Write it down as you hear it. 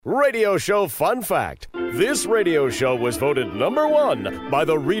Radio Show Fun Fact. This radio show was voted #1 by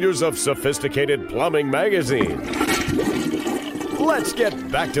the readers of Sophisticated Plumbing magazine. Let's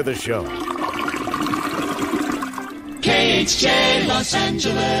get back to the show. KHJ Los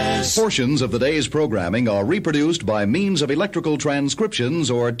Angeles. Portions of the day's programming are reproduced by means of electrical transcriptions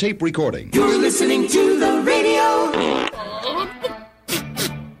or tape recording. You're listening to the radio.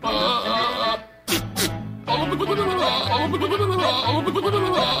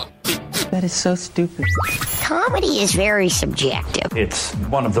 That is so stupid. Comedy is very subjective. It's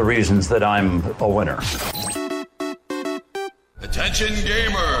one of the reasons that I'm a winner. Attention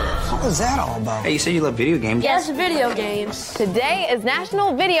gamers! What was that all about? Hey, you say you love video games? Yes, video games. Today is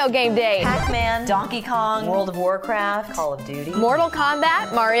National Video Game Day. Pac-Man, Donkey Kong, World of Warcraft, Call of Duty, Mortal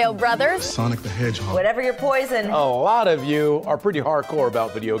Kombat, Mario Brothers, Sonic the Hedgehog. Whatever your poison. Oh, a lot of you are pretty hardcore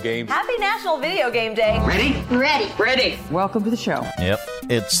about video games. Happy National Video Game Day. Ready? Ready. Ready. Welcome to the show. Yep,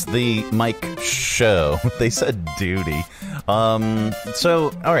 it's the Mike Show. They said duty. All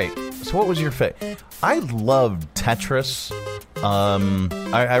right. So what was your favorite? I loved Tetris.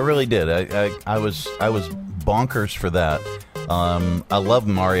 I really did. I was bonkers for that. I love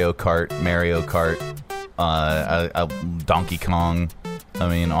Mario Kart, Donkey Kong. I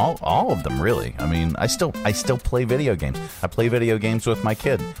mean, all of them really. I mean, I still play video games. I play video games with my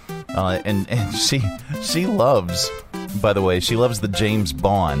kid, and she loves. By the way, she loves the James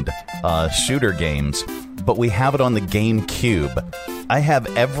Bond shooter games, but we have it on the GameCube. I have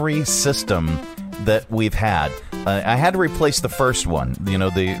every system that we've had. I had to replace the first one, you know,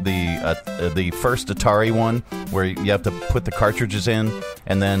 the first Atari one, where you have to put the cartridges in,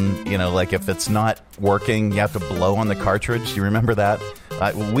 and then, you know, like if it's not working, you have to blow on the cartridge. You remember that?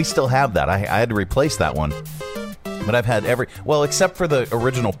 We still have that. I had to replace that one. But I've had except for the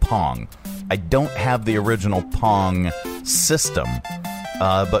original Pong. I don't have the original Pong system.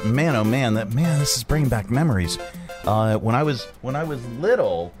 But man, oh man, this is bringing back memories. When I was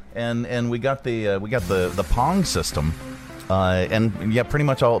little, and we got the Pong system, and yeah, pretty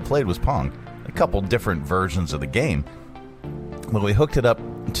much all it played was Pong. A couple different versions of the game. But we hooked it up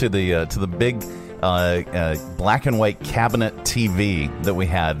to the big black and white cabinet TV that we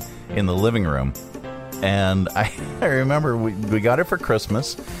had in the living room. And I remember we got it for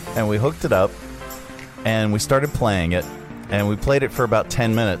Christmas, and we hooked it up, and we started playing it, and we played it for about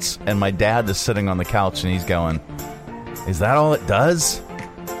 10 minutes, and my dad is sitting on the couch, and he's going, "Is that all it does?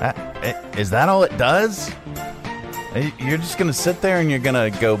 Is that all it does? You're just going to sit there and you're going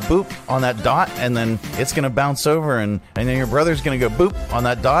to go boop on that dot, and then it's going to bounce over, and then your brother's going to go boop on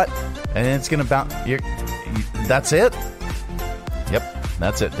that dot, and it's going to bounce. That's it?" Yep,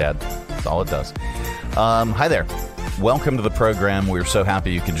 that's it, Dad. That's all it does. Hi there. Welcome to the program. We're so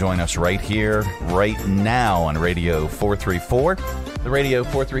happy you can join us right here, right now on Radio 434, the Radio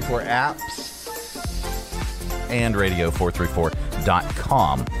 434 apps, and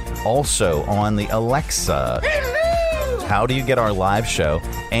radio434.com. Also on the Alexa. Hello! How do you get our live show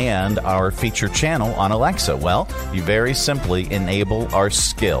and our feature channel on Alexa? Well, you very simply enable our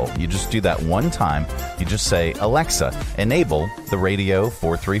skill. You just do that one time. You just say, "Alexa, enable the Radio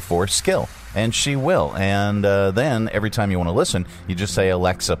 434 skill." And she will. And then every time you want to listen, you just say,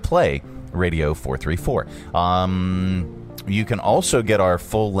 "Alexa, play Radio 434. You can also get our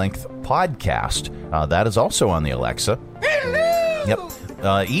full-length podcast. That is also on the Alexa. Hello! Yep.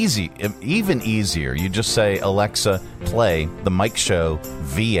 Easy. Even easier. You just say, "Alexa, play the Mike Show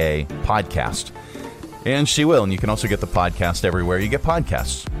VA podcast." And she will. And you can also get the podcast everywhere you get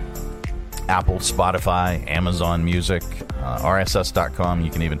podcasts. Apple, Spotify, Amazon Music, RSS.com.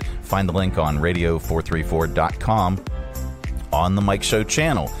 You can even find the link on radio434.com on the Mike Show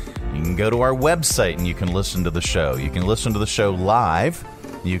channel. You can go to our website and you can listen to the show. You can listen to the show live.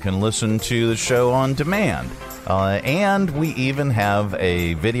 You can listen to the show on demand. And we even have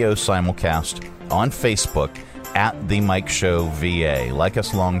a video simulcast on Facebook at The Mike Show VA. Like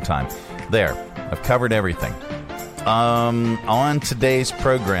us long time. There, I've covered everything. On today's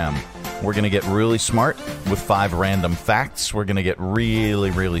program, we're going to get really smart with 5 random facts. We're going to get really,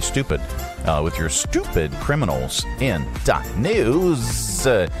 really stupid with your stupid criminals in .news.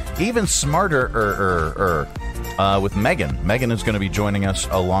 Even smarter with Megan. Megan is going to be joining us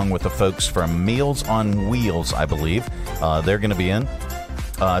along with the folks from Meals on Wheels, I believe. They're going to be in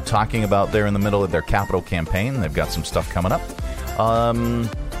talking about they're in the middle of their capital campaign. They've got some stuff coming up.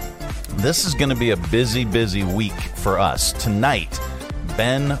 This is going to be a busy, busy week for us. Tonight,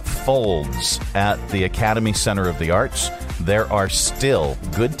 Ben Folds at the Academy Center of the Arts. There are still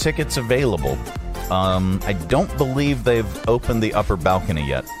good tickets available. I don't believe they've opened the upper balcony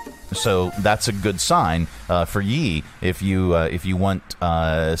yet. So that's a good sign for ye if you want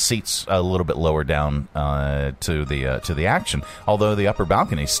seats a little bit lower down to the action. Although the upper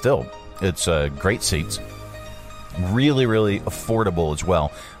balcony still, it's great seats. Really, really affordable as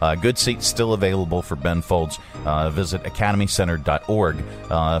well. Good seats still available for Ben Folds. Visit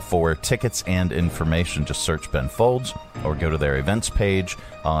academycenter.org for tickets and information. Just search Ben Folds or go to their events page.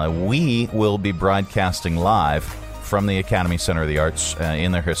 We will be broadcasting live from the Academy Center of the Arts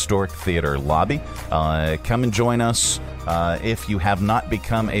in their historic theater lobby. Come and join us. If you have not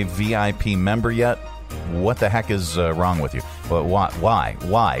become a VIP member yet, what the heck is wrong with you? Well,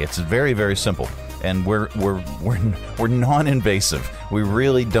 why? It's very, very simple. And we're non-invasive. We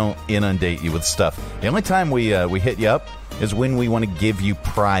really don't inundate you with stuff. The only time we hit you up is when we want to give you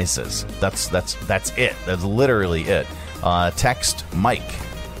prizes. That's it. That's literally it. Text Mike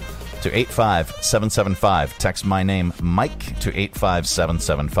to 85775. Text my name, Mike, to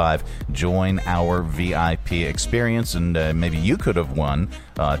 85775. Join our VIP experience, and maybe you could have won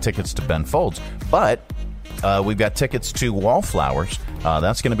tickets to Ben Folds. But we've got tickets to Wallflowers.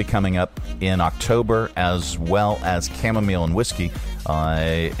 That's going to be coming up in October, as well as Chamomile and Whiskey.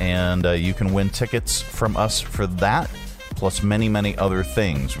 And you can win tickets from us for that, plus many, many other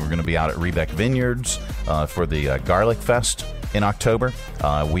things. We're going to be out at Rebec Vineyards for the Garlic Fest in October.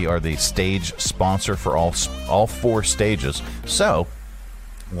 We are the stage sponsor for all 4 stages. So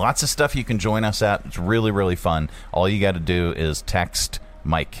lots of stuff you can join us at. It's really, really fun. All you got to do is text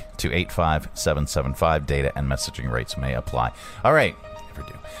Mike to 85775. Data and messaging rates may apply. All right. Never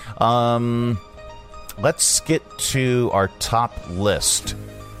do. Let's get to our top list.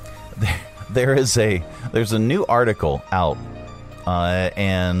 There's a new article out,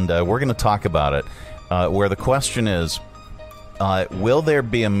 and we're going to talk about it, where the question is, will there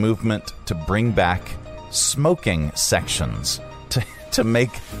be a movement to bring back smoking sections to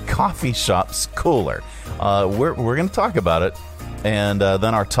make coffee shops cooler? We're going to talk about it. And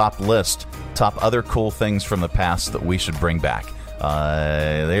then our top list, top other cool things from the past that we should bring back.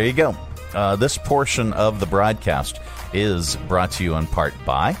 There you go. This portion of the broadcast is brought to you in part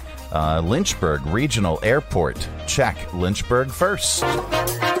by Lynchburg Regional Airport. Check Lynchburg first.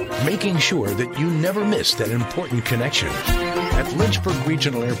 Making sure that you never miss that important connection. At Lynchburg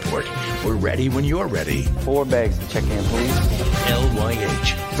Regional Airport, we're ready when you're ready. 4 bags to check in, please.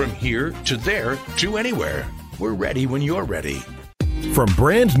 LYH. From here to there to anywhere. We're ready when you're ready. From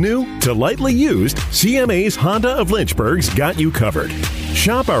brand new to lightly used, CMA's Honda of Lynchburg's got you covered.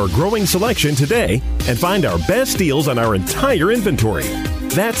 Shop our growing selection today and find our best deals on our entire inventory.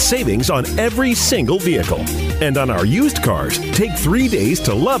 That's savings on every single vehicle. And on our used cars, take 3 days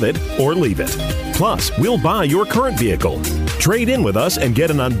to love it or leave it. Plus, we'll buy your current vehicle. Trade in with us and get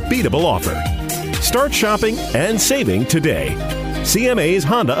an unbeatable offer. Start shopping and saving today. CMA's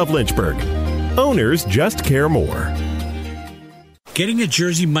Honda of Lynchburg. Owners just care more. Getting a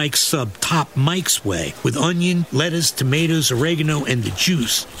Jersey Mike's sub top Mike's way with onion, lettuce, tomatoes, oregano, and the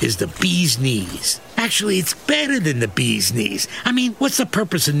juice is the bee's knees. Actually, it's better than the bee's knees. I mean, what's the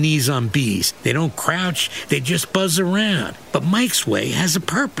purpose of knees on bees? They don't crouch, they just buzz around. But Mike's way has a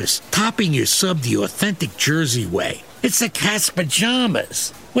purpose, topping your sub the authentic Jersey way. It's the cat's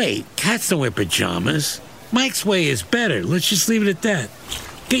pajamas. Wait, cats don't wear pajamas. Mike's way is better. Let's just leave it at that.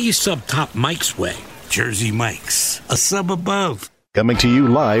 Get your sub top Mike's way. Jersey Mike's, a sub above. Coming to you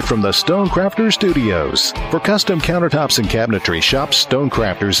live from the Stonecrafters Studios. For custom countertops and cabinetry, shop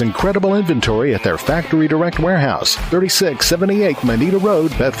Stonecrafters' incredible inventory at their Factory Direct Warehouse, 3678 Manita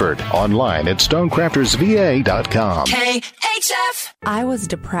Road, Bedford. Online at stonecraftersva.com. KHF! I was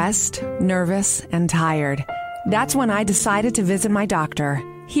depressed, nervous, and tired. That's when I decided to visit my doctor.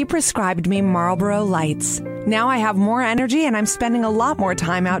 He prescribed me Marlboro Lights. Now I have more energy and I'm spending a lot more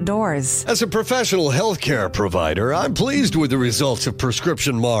time outdoors. As a professional healthcare provider, I'm pleased with the results of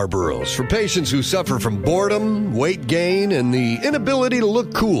prescription Marlboros for patients who suffer from boredom, weight gain, and the inability to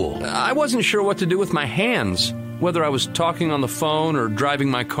look cool. I wasn't sure what to do with my hands, whether I was talking on the phone or driving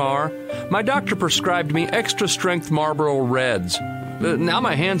my car. My doctor prescribed me extra-strength Marlboro Reds. Now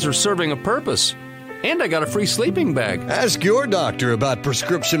my hands are serving a purpose. And I got a free sleeping bag. Ask your doctor about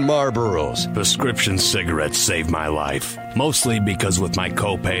prescription Marlboros. Prescription cigarettes save my life. Mostly because with my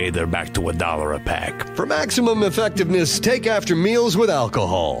copay, they're back to $1 a pack. For maximum effectiveness, take after meals with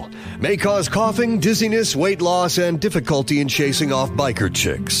alcohol. May cause coughing, dizziness, weight loss, and difficulty in chasing off biker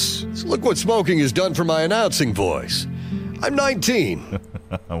chicks. So look what smoking has done for my announcing voice. I'm 19.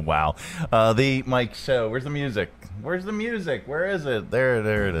 Wow. The Mike Show. Where's the music? Where's the music? Where is it? There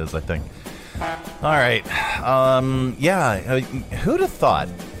it is, I think. All right. Who'd have thought?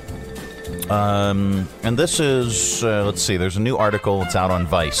 And this is, let's see, there's a new article. It's out on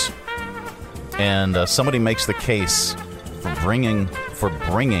Vice. And somebody makes the case for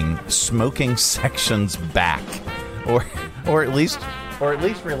bringing smoking sections back, or at least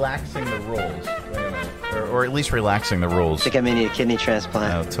relaxing the rules. Wait a minute. Or at least relaxing the rules. I think I may need a kidney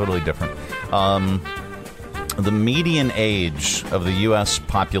transplant. No, totally different. The median age of the U.S.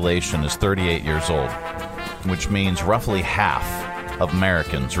 population is 38 years old, which means roughly half of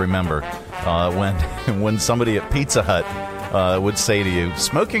Americans. Remember, when somebody at Pizza Hut would say to you,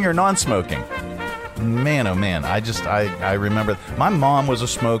 smoking or non-smoking? Man, oh man, I remember. My mom was a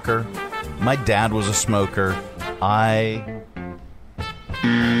smoker. My dad was a smoker.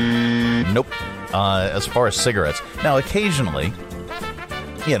 Nope. As far as cigarettes. Now, occasionally,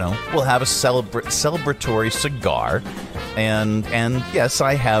 we'll have a celebratory cigar. And yes,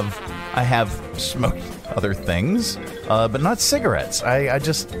 I have smoked other things, but not cigarettes. I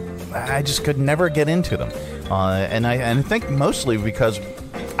just could never get into them. And I think mostly because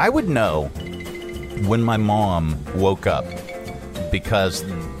I would know when my mom woke up, because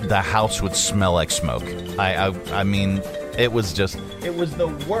the house would smell like smoke. I mean, it was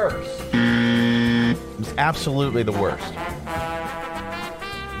the worst. It was absolutely the worst.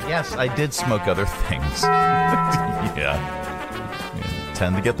 Yes, I did smoke other things. Yeah,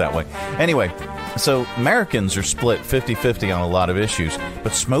 tend to get that way. Anyway, so Americans are split 50-50 on a lot of issues,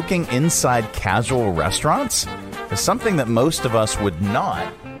 but smoking inside casual restaurants is something that most of us would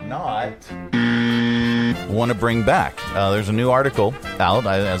not want to bring back. There's a new article out,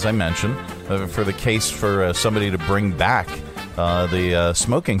 as I mentioned, for the case for somebody to bring back the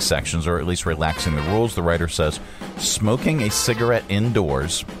smoking sections, or at least relaxing the rules. The writer says, smoking a cigarette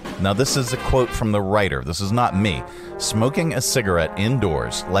indoors. Now, this is a quote from the writer. This is not me. Smoking a cigarette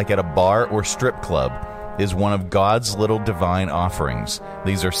indoors, like at a bar or strip club, is one of God's little divine offerings.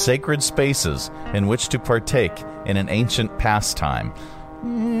 These are sacred spaces in which to partake in an ancient pastime.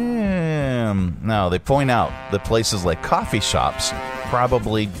 Now, they point out that places like coffee shops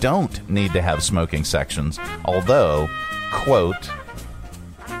probably don't need to have smoking sections, although, quote,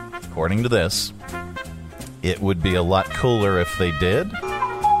 according to this, it would be a lot cooler if they did.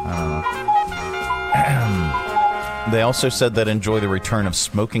 They also said that enjoy the return of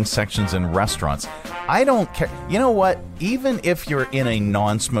smoking sections in restaurants. I don't care. You know what? Even if you're in a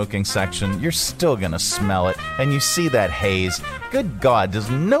non-smoking section, you're still going to smell it. And you see that haze. Good God, does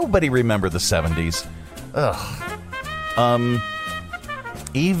nobody remember the 70s? Ugh.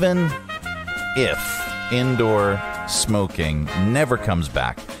 Even if indoor smoking never comes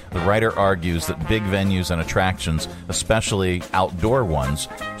back, the writer argues that big venues and attractions, especially outdoor ones,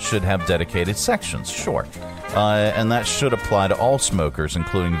 should have dedicated sections. Sure. And that should apply to all smokers,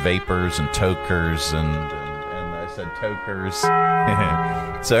 including vapors and tokers, and I said tokers.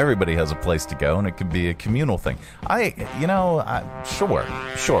 So everybody has a place to go, and it could be a communal thing. Sure.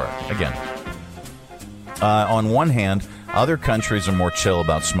 Again, on one hand, other countries are more chill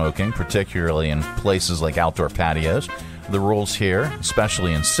about smoking, particularly in places like outdoor patios. The rules here,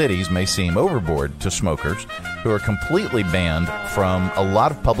 especially in cities, may seem overboard to smokers who are completely banned from a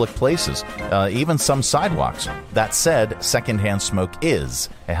lot of public places, even some sidewalks. That said, secondhand smoke is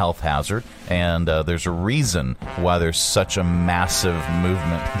a health hazard, and there's a reason why there's such a massive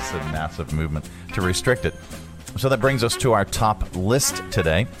movement to restrict it. So that brings us to our top list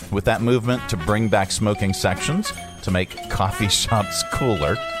today, with that movement to bring back smoking sections to make coffee shops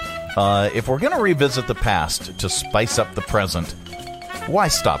cooler. If we're going to revisit the past to spice up the present, why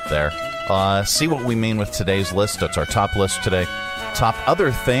stop there? See what we mean with today's list. That's our top list today. Top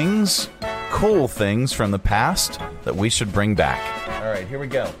other things, cool things from the past that we should bring back. All right, here we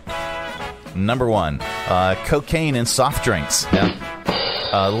go. Number 1, cocaine in soft drinks.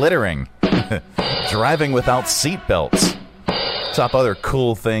 Yeah. Littering. Driving without seat belts. Top other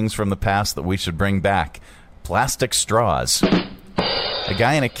cool things from the past that we should bring back. Plastic straws. A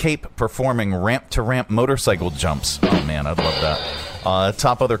guy in a cape performing ramp-to-ramp motorcycle jumps. Oh, man, I'd love that.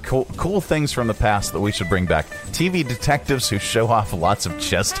 Top other cool things from the past that we should bring back. TV detectives who show off lots of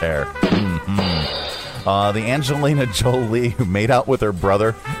chest hair. Mm-hmm. The Angelina Jolie who made out with her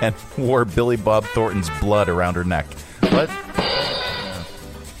brother and wore Billy Bob Thornton's blood around her neck. What?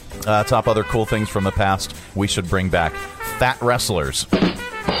 Top other cool things from the past we should bring back. Fat wrestlers.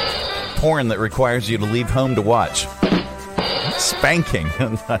 Porn that requires you to leave home to watch. Spanking,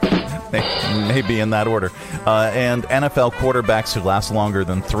 maybe in that order, and NFL quarterbacks who last longer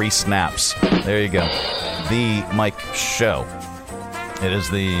than 3 snaps. There you go. The Mike Show. It is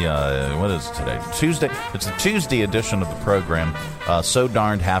the, what is it today? Tuesday. It's the Tuesday edition of the program. So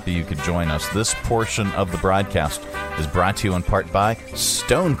darned happy you could join us. This portion of the broadcast is brought to you in part by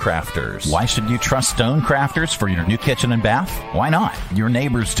Stonecrafters. Why should you trust Stonecrafters for your new kitchen and bath? Why not? Your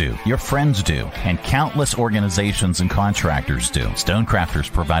neighbors do, your friends do, and countless organizations and contractors do.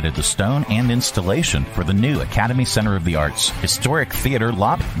 Stonecrafters provided the stone and installation for the new Academy Center of the Arts, historic theater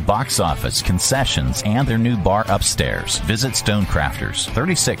lobby, box office, concessions, and their new bar upstairs. Visit Stonecrafters,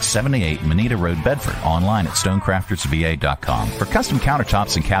 3678 Manita Road, Bedford. Online at stonecraftersva.com. For custom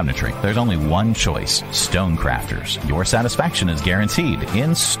countertops and cabinetry, there's only one choice: Stonecrafters. Your satisfaction is guaranteed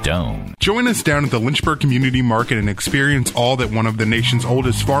in stone. Join us down at the Lynchburg Community Market and experience all that one of the nation's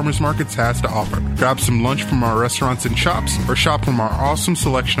oldest farmers markets has to offer. Grab some lunch from our restaurants and shops, or shop from our awesome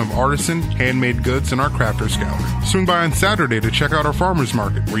selection of artisan, handmade goods in our crafters gallery. Swing by on Saturday to check out our farmers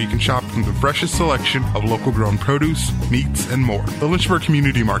market, where you can shop from the freshest selection of local grown produce, meats, and more. The Lynchburg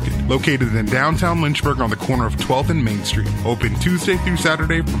Community Market, located in downtown Lynchburg on the corner of 12th and Main Street. Open Tuesday through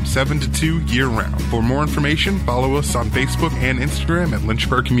Saturday from 7 to 2 year-round. For more information, follow us on Facebook and Instagram at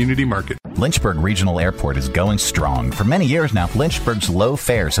Lynchburg Community Market. Lynchburg Regional Airport is going strong. For many years now, Lynchburg's low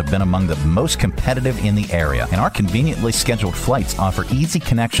fares have been among the most competitive in the area, and our conveniently scheduled flights offer easy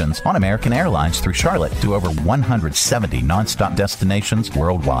connections on American Airlines through Charlotte to over 170 nonstop destinations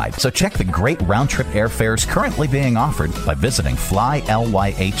worldwide. So check the great round-trip airfares currently being offered by visiting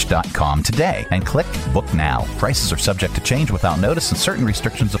flylyh.com today and click Book Now. Prices are subject to change without notice, and certain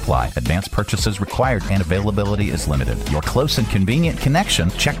restrictions apply. Advanced purchases required and availability is limited. Your close and convenient connection.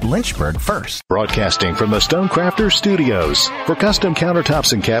 Check Lynchburg first. Broadcasting from the Stonecrafters Studios. For custom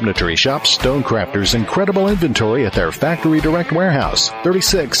countertops and cabinetry, shop Stonecrafters' incredible inventory at their Factory Direct Warehouse,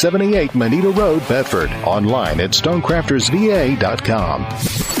 3678 Manita Road, Bedford. Online at stonecraftersva.com.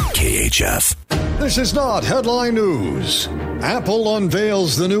 KHF. This is not headline news. Apple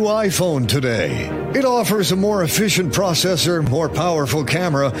unveils the new iPhone today. It offers a more efficient processor, more powerful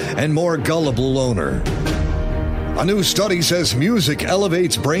camera, and more gullible owner. A new study says music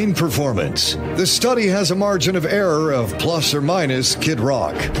elevates brain performance. The study has a margin of error of plus or minus Kid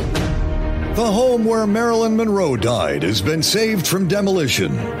Rock. The home where Marilyn Monroe died has been saved from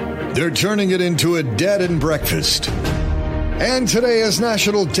demolition. They're turning it into a bed and breakfast. And today is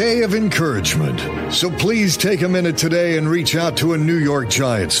National Day of Encouragement. So please take a minute today and reach out to a New York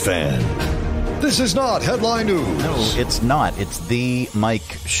Giants fan. This is not headline news. No, it's not. It's the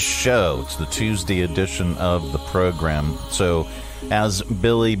Mike Show. It's the Tuesday edition of the program. So, as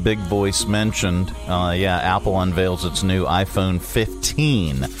Billy Big Voice mentioned, Apple unveils its new iPhone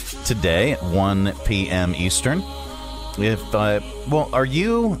 15 today at 1 p.m. Eastern. Are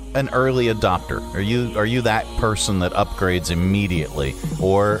you an early adopter? Are you that person that upgrades immediately,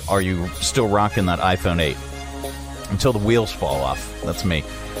 or are you still rocking that iPhone 8 until the wheels fall off? That's me.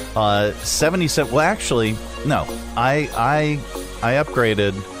 77. Well, actually, no. I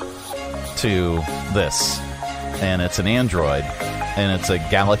upgraded to this, and it's an Android, and it's a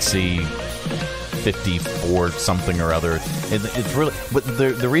Galaxy 54 something or other. It's really, but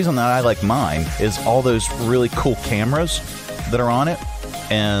the reason that I like mine is all those really cool cameras that are on it,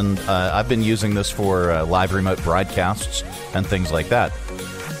 and I've been using this for live remote broadcasts and things like that.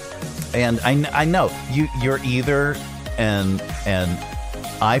 And I know you're either an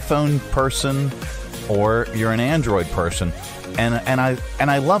iPhone person or you're an Android person, and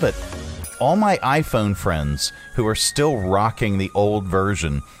I love it. All my iPhone friends who are still rocking the old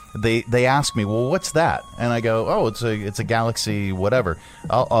version, they ask me, well, what's that? And I go, oh, it's a Galaxy whatever.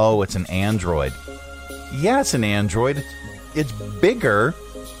 Oh, it's an Android. Yeah, it's an Android. It's bigger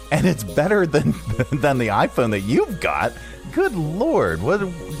and it's better than the iPhone that you've got. Good Lord. What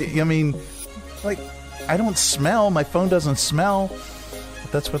I mean, like, I don't smell. My phone doesn't smell.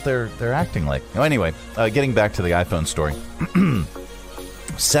 That's what they're acting like. Oh, anyway, getting back to the iPhone story.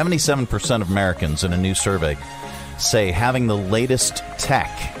 77% of Americans in a new survey say having the latest tech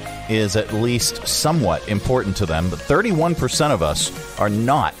is at least somewhat important to them, but 31% of us are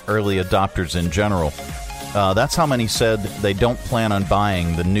not early adopters in general. That's how many said they don't plan on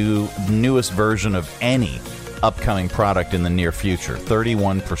buying the newest version of any upcoming product in the near future.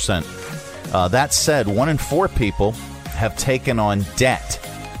 31%. That said, 1 in 4 people have taken on debt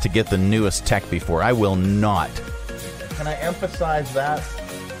to get the newest tech before. I will not. Can I emphasize that?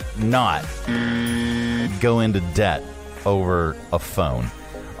 Not go into debt over a phone.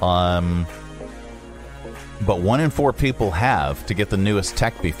 But 1 in 4 people have to get the newest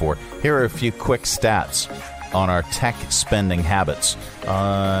tech before. Here are a few quick stats on our tech spending habits.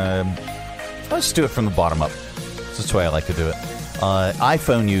 Let's do it from the bottom up. That's the way I like to do it.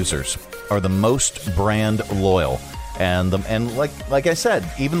 iPhone users are the most brand loyal. And like I said,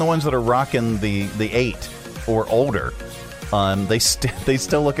 even the ones that are rocking the 8 or older They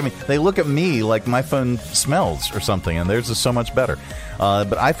still look at me. They look at me like my phone smells or something, and theirs is so much better.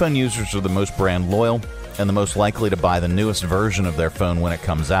 But iPhone users are the most brand loyal and the most likely to buy the newest version of their phone when it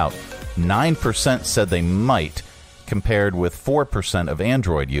comes out. 9% said they might, compared with 4% of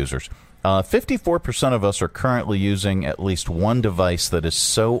Android users. 54% of us are currently using at least one device that is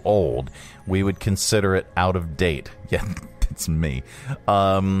so old we would consider it out of date. Yeah, it's me.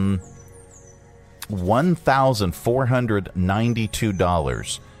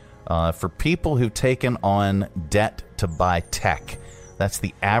 $1,492 for people who've taken on debt to buy tech. That's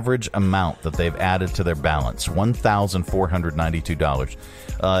the average amount that they've added to their balance, $1,492.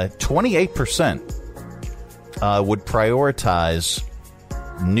 28% would prioritize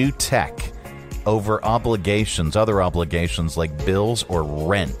new tech over other obligations like bills or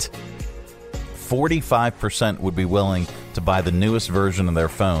rent. 45% would be willing to buy the newest version of their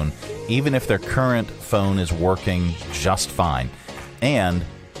phone, even if their current phone is working just fine. And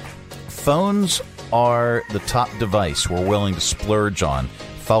phones are the top device we're willing to splurge on,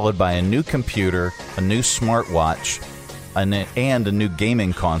 followed by a new computer, a new smartwatch, and a new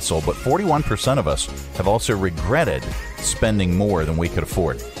gaming console. But 41% of us have also regretted spending more than we could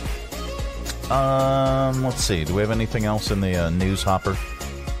afford. Let's see. Do we have anything else in the news hopper?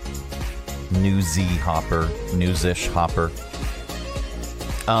 Newsy hopper, news-ish hopper.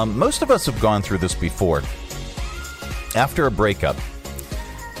 Most of us have gone through this before. After a breakup,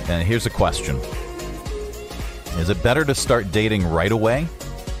 and here's a question. Is it better to start dating right away?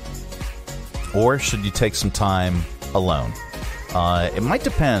 Or should you take some time alone? It might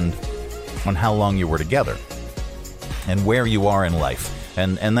depend on how long you were together and where you are in life.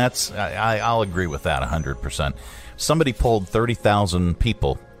 And that's, I'll agree with that 100%. Somebody polled 30,000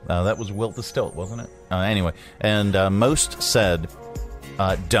 people. That was Wilt the Stilt, wasn't it? Anyway, and most said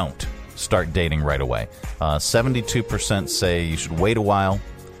don't start dating right away. 72% say you should wait a while.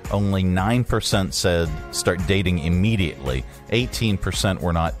 Only 9% said start dating immediately. 18%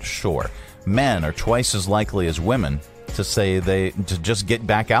 were not sure. Men are twice as likely as women to say to just get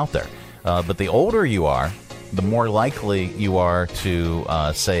back out there. But the older you are, the more likely you are to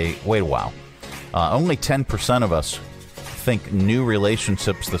say, wait a while. Only 10% of us think new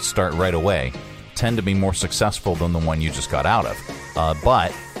relationships that start right away tend to be more successful than the one you just got out of.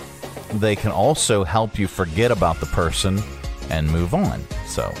 But they can also help you forget about the person and move on.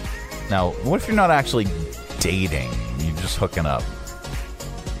 So, now, what if you're not actually dating? You're just hooking up.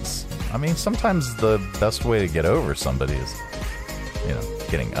 I mean, sometimes the best way to get over somebody is,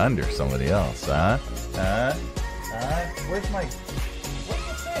 getting under somebody else. Where's my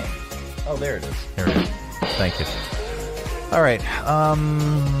thing? Oh, there it is. Here it is. Thank you. All right.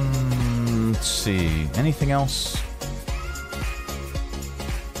 Let's see. Anything else?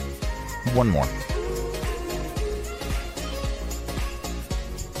 One more.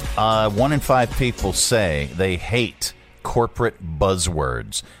 1 in 5 people say they hate corporate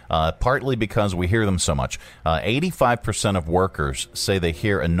buzzwords, partly because we hear them so much. 85% of workers say they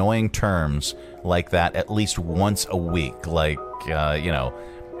hear annoying terms like that at least once a week, like,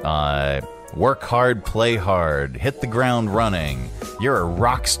 work hard, play hard, hit the ground running, you're a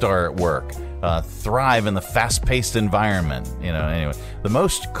rock star at work, thrive in the fast-paced environment. Anyway, the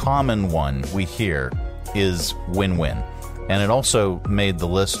most common one we hear is win-win. And it also made the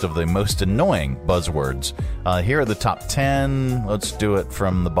list of the most annoying buzzwords. Here are the top 10. Let's do it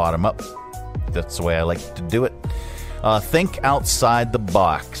from the bottom up. That's the way I like to do it. Think outside the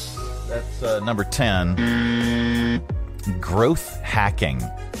box. That's number 10. Growth hacking.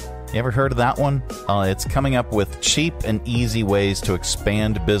 You ever heard of that one? It's coming up with cheap and easy ways to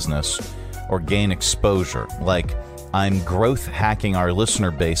expand business or gain exposure. Like, I'm growth hacking our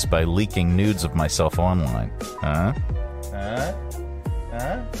listener base by leaking nudes of myself online. That's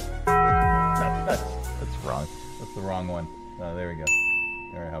wrong. That's the wrong one. There we go.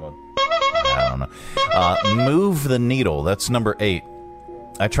 All right, how about... I don't know. Move the needle. That's number 8.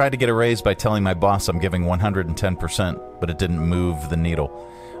 I tried to get a raise by telling my boss I'm giving 110%, but it didn't move the needle.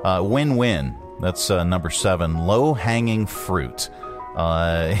 Win-win. That's number 7. Low-hanging fruit.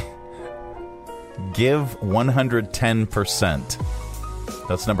 Give 110%.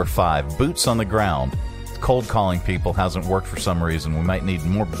 That's number 5. Boots on the ground. Cold calling people hasn't worked for some reason. We might need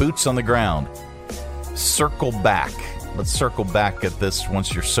more boots on the ground. Circle back. Let's circle back at this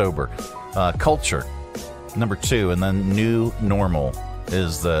once you're sober. Culture, number 2, and then new normal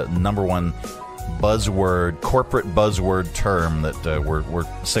is the number 1 buzzword, corporate buzzword term that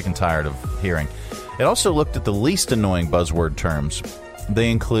we're sick and tired of hearing. It also looked at the least annoying buzzword terms.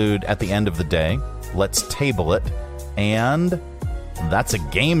 They include at the end of the day, let's table it, and that's a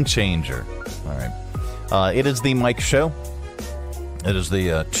game changer. All right. It is the Mike Show. It is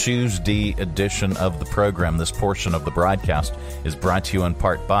the Tuesday edition of the program. This portion of the broadcast is brought to you in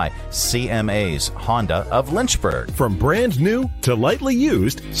part by CMA's Honda of Lynchburg. From brand new to lightly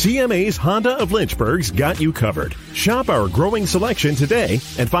used, CMA's Honda of Lynchburg's got you covered. Shop our growing selection today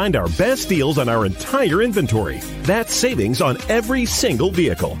and find our best deals on our entire inventory. That's savings on every single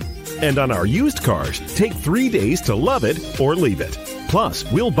vehicle. And on our used cars, take 3 days to love it or leave it. Plus,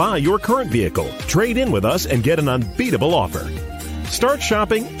 we'll buy your current vehicle, trade in with us, and get an unbeatable offer. Start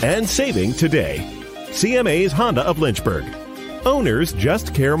shopping and saving today. CMA's Honda of Lynchburg. Owners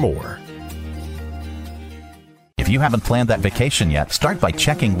just care more. If you haven't planned that vacation yet, start by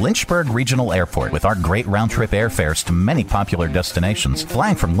checking Lynchburg Regional Airport. With our great round-trip airfares to many popular destinations,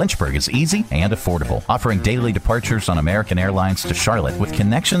 flying from Lynchburg is easy and affordable, offering daily departures on American Airlines to Charlotte with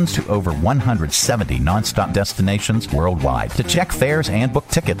connections to over 170 nonstop destinations worldwide. To check fares and book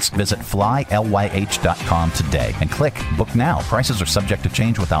tickets, visit flylyh.com today and click Book Now. Prices are subject to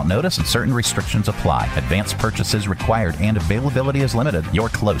change without notice and certain restrictions apply. Advanced purchases required and availability is limited. Your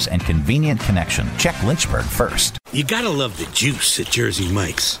close and convenient connection. Check Lynchburg first. You gotta love the juice at Jersey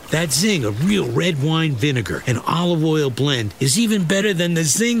Mike's. That zing of real red wine vinegar and olive oil blend is even better than the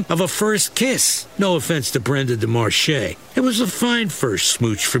zing of a first kiss. No offense to Brenda DeMarche. It was a fine first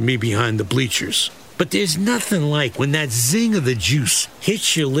smooch for me behind the bleachers. But there's nothing like when that zing of the juice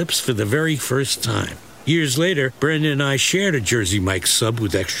hits your lips for the very first time. Years later, Brenda and I shared a Jersey Mike's sub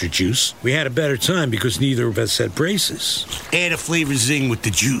with extra juice. We had a better time because neither of us had braces. Add a flavor zing with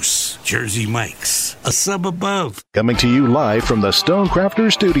the juice. Jersey Mike's. A sub above. Coming to you live from the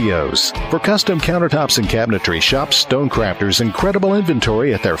Stonecrafters Studios. For custom countertops and cabinetry, shop Stonecrafters' incredible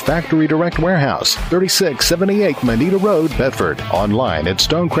inventory at their Factory Direct Warehouse, 3678 Manita Road, Bedford. Online at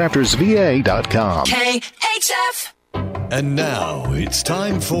stonecraftersva.com. KHF. And now it's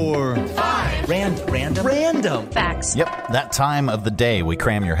time for Random facts. Yep, that time of the day we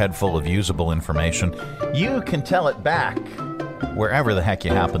cram your head full of usable information. You can tell it back wherever the heck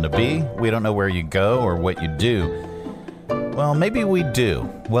you happen to be. We don't know where you go or what you do. Well, maybe we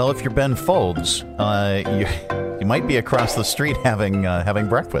do. Well, if you're Ben Folds, you might be across the street having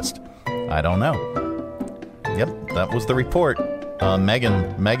breakfast. I don't know. Yep, that was the report.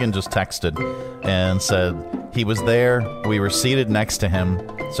 Megan just texted and said he was there. We were seated next to him.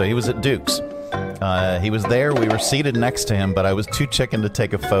 So he was at Duke's. He was there. We were seated next to him, but I was too chicken to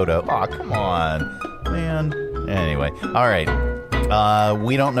take a photo. Aw, come on, man. Anyway, all right.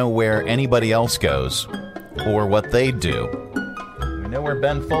 We don't know where anybody else goes or what they do. We know where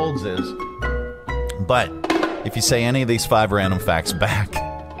Ben Folds is. But if you say any of these 5 random facts back,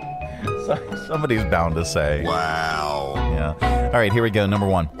 somebody's bound to say, wow. Yeah. All right, here we go. Number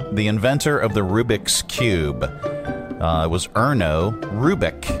 1. The inventor of the Rubik's Cube was Erno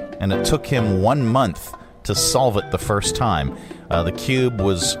Rubik, and it took him 1 month to solve it the first time. The cube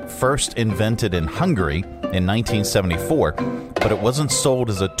was first invented in Hungary in 1974, but it wasn't sold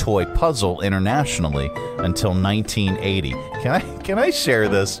as a toy puzzle internationally until 1980. Can I share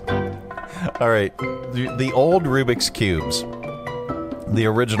this? All right, the old Rubik's Cubes, the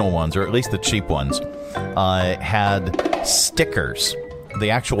original ones, or at least the cheap ones, had stickers. The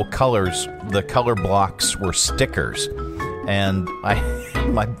actual colors, the color blocks were stickers. And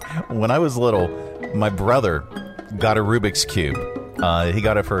when I was little, my brother got a Rubik's Cube. He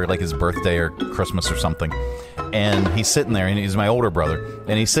got it for like his birthday or Christmas or something. And he's sitting there, and he's my older brother,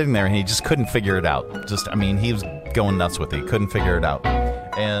 and he's sitting there, and he just couldn't figure it out. He was going nuts with it. He couldn't figure it out.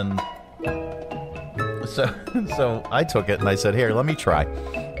 And so I took it, and I said, here, let me try.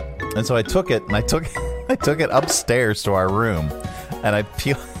 And so I took it, and I took it upstairs to our room, and I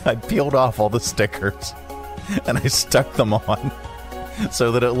peeled off all the stickers, and I stuck them on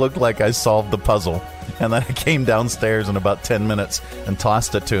so that it looked like I solved the puzzle. And then I came downstairs in about 10 minutes and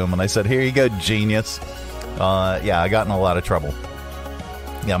tossed it to him, and I said, here you go, genius. I got in a lot of trouble.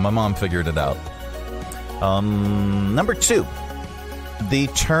 Yeah, my mom figured it out. Number 2. The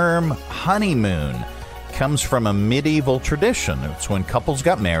term honeymoon comes from a medieval tradition. It's when couples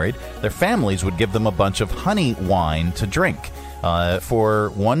got married, their families would give them a bunch of honey wine to drink for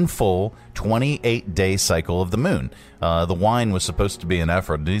one full 28-day cycle of the moon. The wine was supposed to be an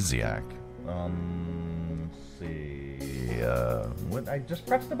aphrodisiac. I just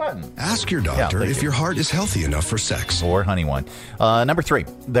pressed the button. Ask your doctor if your heart is healthy enough for sex. Or honey wine. Number 3.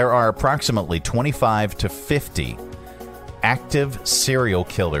 There are approximately 25 to 50 active serial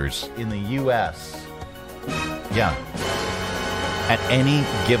killers in the U.S. Yeah. At any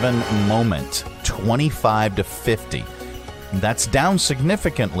given moment, 25 to 50. That's down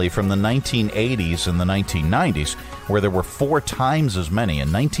significantly from the 1980s and the 1990s, where there were 4 times as many.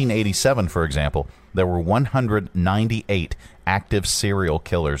 In 1987, for example, there were 198 active serial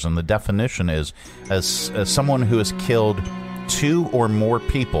killers, and the definition is as someone who has killed 2 or more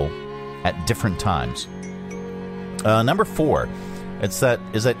people at different times. Number 4, is that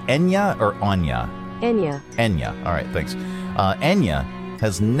Enya or Anya? Enya. All right, thanks. Enya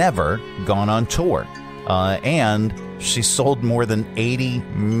has never gone on tour, and she sold more than 80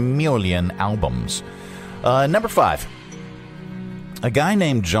 million albums. Number 5, a guy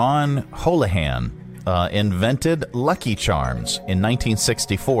named John Holohan invented Lucky Charms in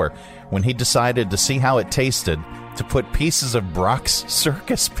 1964 when he decided to see how it tasted to put pieces of Brock's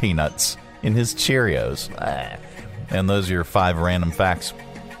Circus peanuts in his Cheerios. And those are your 5 random facts.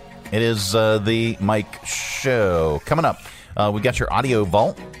 It is the Mike Show. Coming up, we got your Audio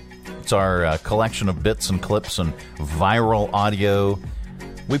Vault. It's our collection of bits and clips and viral audio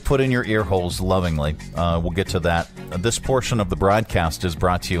we put in your ear holes lovingly. We'll get to that. This portion of the broadcast is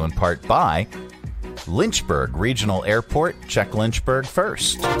brought to you in part by Lynchburg Regional Airport. Check Lynchburg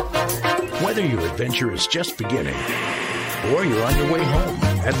first. Whether your adventure is just beginning or you're on your way home,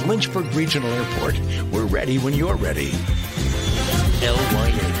 at Lynchburg Regional Airport, we're ready when you're ready.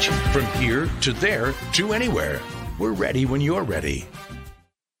 LYH. From here to there to anywhere. We're ready when you're ready.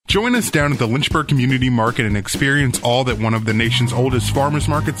 Join us down at the Lynchburg Community Market and experience all that one of the nation's oldest farmers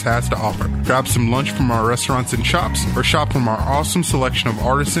markets has to offer. Grab some lunch from our restaurants and shops, or shop from our awesome selection of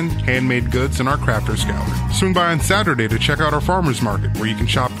artisan, handmade goods and our crafters gallery. Swing by on Saturday to check out our farmers market, where you can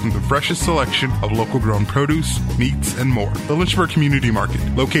shop from the freshest selection of local grown produce, meats, and more. The Lynchburg Community Market,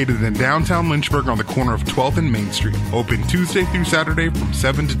 located in downtown Lynchburg on the corner of 12th and Main Street. Open Tuesday through Saturday from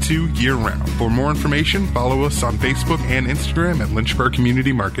 7 to 2 year-round. For more information, follow us on Facebook and Instagram at Lynchburg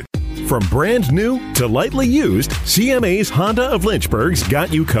Community Market. From brand new to lightly used, CMA's Honda of Lynchburg's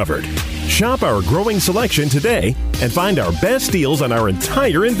got you covered. Shop our growing selection today and find our best deals on our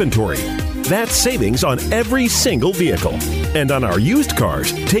entire inventory. That's savings on every single vehicle. And on our used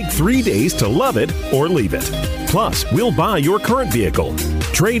cars, take 3 days to love it or leave it. Plus, we'll buy your current vehicle.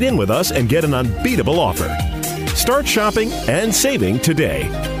 Trade in with us and get an unbeatable offer. Start shopping and saving today.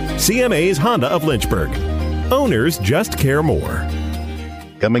 CMA's Honda of Lynchburg. Owners just care more.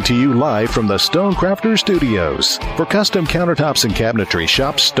 Coming to you live from the Stonecrafters Studios. For custom countertops and cabinetry,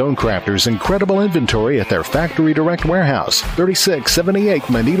 shop Stonecrafters' incredible inventory at their Factory Direct Warehouse, 3678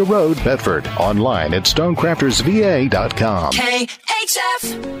 Manita Road, Bedford. Online at stonecraftersva.com.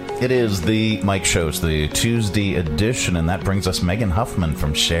 KHF. It is the Mike Show's the Tuesday edition, and that brings us Megan Huffman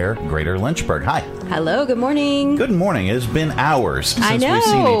from Share Greater Lynchburg. Hi. Hello, good morning. Good morning. It has been hours since we've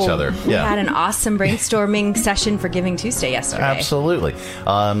seen each other. We had an awesome brainstorming session for Giving Tuesday yesterday. Absolutely.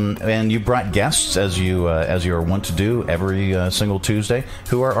 And you brought guests, as you are wont to do every single Tuesday.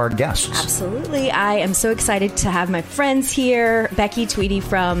 Who are our guests? Absolutely. I am so excited to have my friends here. Becky Tweedy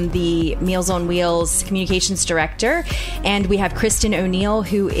from the Meals on Wheels Communications Director. And we have Kristen O'Neill,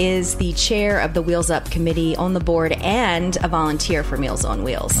 who is the chair of the Wheels Up Committee on the board and a volunteer for Meals on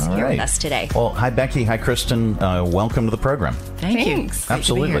Wheels here with us today. Well, hi, Becky. Hi, Kristen. Welcome to the program. Thanks.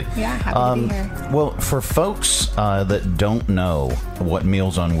 Absolutely. Yeah, happy to be here. Well, for folks that don't know what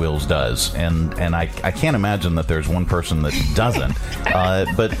Meals on Wheels does, and I can't imagine that there's one person that doesn't,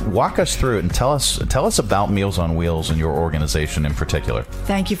 but walk us through it and tell us about Meals on Wheels and your organization in particular.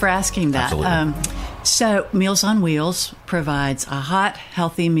 Thank you for asking that. Absolutely. So Meals on Wheels provides a hot,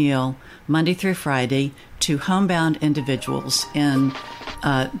 healthy meal Monday through Friday to homebound individuals in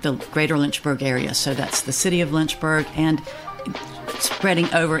the greater Lynchburg area. So that's the city of Lynchburg and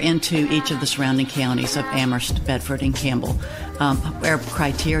spreading over into each of the surrounding counties of Amherst, Bedford, and Campbell. Our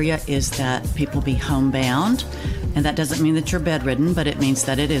criteria is that people be homebound, and that doesn't mean that you're bedridden, but it means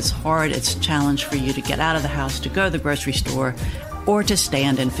that it is hard, it's a challenge for you to get out of the house, to go to the grocery store, or to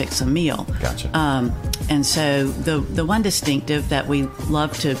stand and fix a meal. Gotcha. And so the one distinctive that we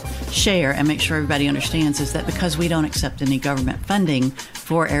love to share and make sure everybody understands is that because we don't accept any government funding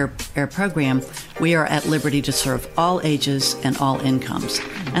for our program, we are at liberty to serve all ages and all incomes.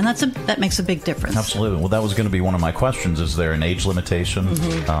 And that makes a big difference. Absolutely. Well, that was going to be one of my questions. Is there an age limitation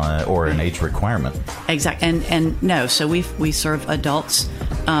or an age requirement? Exactly. And no, so we serve adults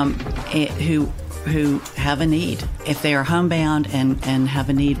who have a need. If they are homebound and have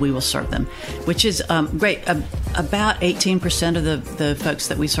a need, we will serve them, which is great. About 18% of the folks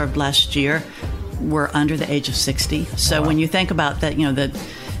that we served last year were under the age of 60. So when you think about that,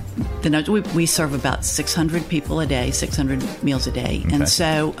 we serve about 600 people a day, 600 meals a day. Okay. And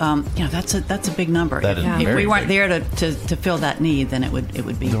so, that's a big number. That is if very we weren't big. there to fill that need, then it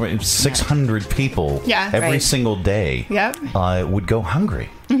would be 600 people every single day would go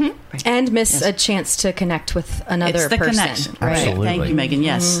hungry. Mm-hmm. And miss a chance to connect with another it's the person. Connection. Right. Absolutely. Thank you, Megan.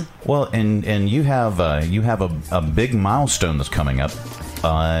 Yes. Well, and you have a big milestone that's coming up.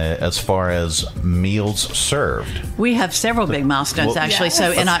 As far as meals served, we have several big milestones actually. Yes.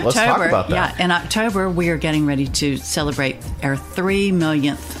 So in Let's October, talk about that. in October, we are getting ready to celebrate our 3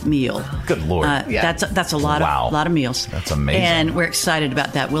 millionth meal. Good Lord, that's a lot of meals. That's amazing, and we're excited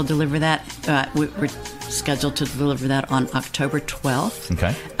about that. We'll deliver that. We're scheduled to deliver that on October 12th.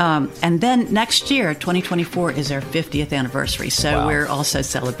 Okay. And then next year, 2024, is our 50th anniversary. So we're also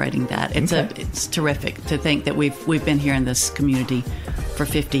celebrating that. It's terrific to think that we've been here in this community for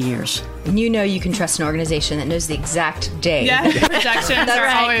 50 years. You know you can trust an organization that knows the exact day. Yeah, projections are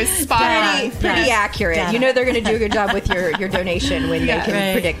always spot on. Pretty accurate. Data. You know they're going to do a good job with your donation when they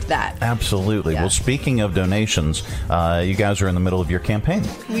can predict that. Absolutely. Well, speaking of donations, you guys are in the middle of your campaign.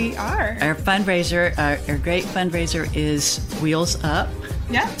 We are. Our fundraiser, our great fundraiser is Wheels Up.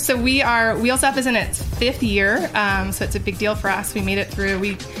 Yeah, so Wheels Up is in its 5th year, so it's a big deal for us. We made it through.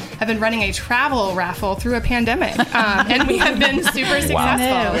 We have been running a travel raffle through a pandemic, and we have been super successful.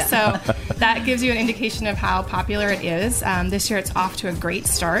 Wow. So that gives you an indication of how popular it is. This year it's off to a great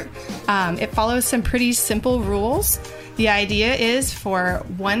start. It follows some pretty simple rules. The idea is for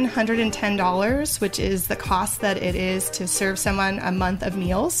 $110, which is the cost that it is to serve someone a month of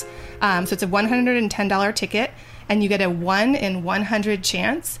meals. So it's a $110 ticket. And you get a 1 in 100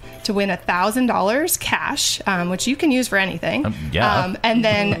 chance to win $1,000 cash, which you can use for anything. And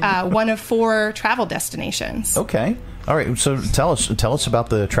then one of 4 travel destinations. Okay. All right. So tell us about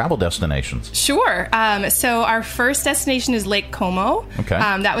the travel destinations. Sure. So our first destination is Lake Como. Okay.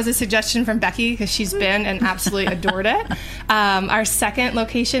 That was a suggestion from Becky because she's been and absolutely adored it. Our second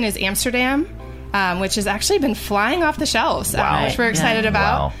location is Amsterdam. Which has actually been flying off the shelves, which we're excited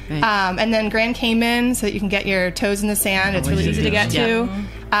about. Wow. And then Grand Cayman, so that you can get your toes in the sand. It's really easy to get to.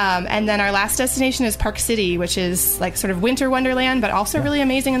 And then our last destination is Park City, which is like sort of winter wonderland, but also really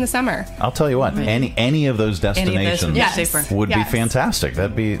amazing in the summer. I'll tell you what, any of those destinations would be fantastic.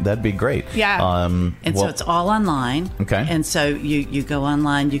 That'd be great. Yeah. So it's all online. Okay. And so you go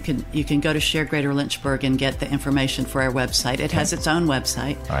online. You can go to Share Greater Lynchburg and get the information for our website. It has its own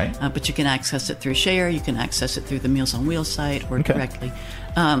website. All right. But you can access it through Share. You can access it through the Meals on Wheels site or directly.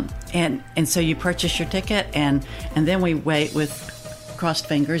 And so you purchase your ticket, and then we wait with crossed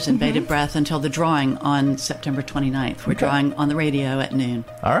fingers and bated breath until the drawing on September 29th. We're drawing on the radio at noon.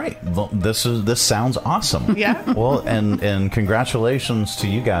 All right. Well, this sounds awesome. Yeah. Well, and congratulations to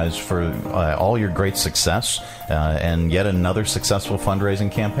you guys for all your great success and yet another successful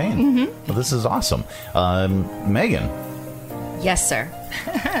fundraising campaign. Well, this is awesome. Megan. Yes, sir.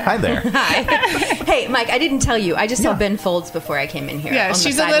 Hi there. Hi. Hey, Mike, I didn't tell you. I just saw Ben Folds before I came in here. Yeah,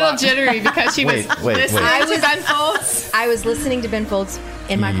 she's a little jittery because she was listening to Ben Folds. I was listening to Ben Folds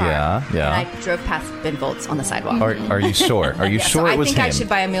in my car. Yeah. And I drove past Ben Folds on the sidewalk. Are you sure? Are you sure it was him? I think I should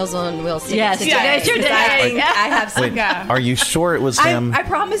buy a Meals on Wheels ticket. Yes, today's your day. I have some. Are you sure it was him? I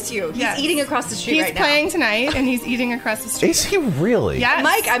promise you. He's eating across the street right now. He's playing tonight, and he's eating across the street. Is he really? Yes.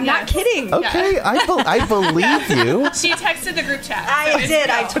 Mike, I'm not kidding. Okay, I believe you. She texted the group chat. I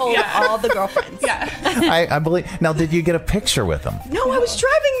did. I told all the girlfriends. Yeah. I believe. Now, did you get a picture with him? No, I was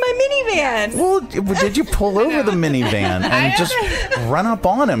driving my minivan. Well, did you pull over the minivan and just run up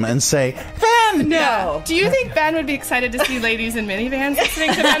on him and say, Ben? No. Do you think Ben would be excited to see ladies in minivans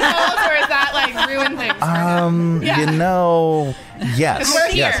listening to Ben Folds, or is that like ruin things for him? You know, yes. We're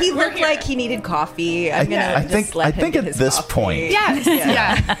here. He looked like he needed coffee. I think at this point. Yes.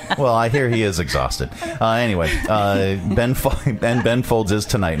 Yeah. Well, I hear he is exhausted. Anyway, Ben Folds is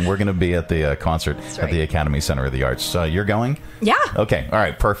tonight, and we're going to be at the concert at the Academy Center of the Arts. You're going? Yeah. Okay. All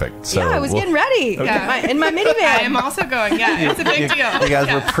right. Perfect. So I was getting ready in my minivan. I am also going. Yeah, it's a big deal. You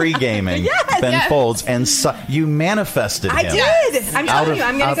guys were pre-gaming Ben Folds, and you manifested him. I did. I'm telling you,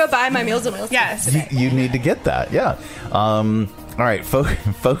 I'm going to go buy my Meals on Wheels. Yes. You need to get that. Yeah. All right,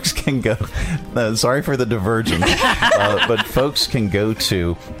 folks can go. Sorry for the divergence, but folks can go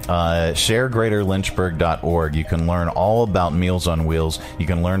to sharegreaterlynchburg.org. You can learn all about Meals on Wheels. You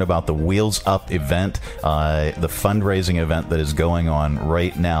can learn about the Wheels Up event, the fundraising event that is going on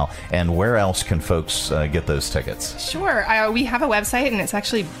right now. And where else can folks get those tickets? Sure. We have a website, and it's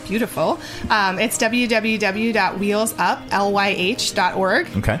actually beautiful. It's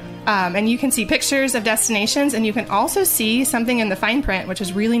www.wheelsuplyh.org. Okay. And you can see pictures of destinations, and you can also see something in the fine print, which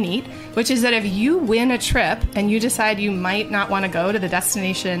is really neat, which is that if you win a trip and you decide you might not want to go to the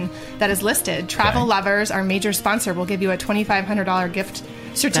destination that is listed, Travel Lovers, our major sponsor, will give you a $2,500 gift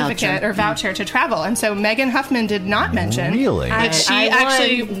certificate or voucher to travel. And so Megan Huffman did not mention that she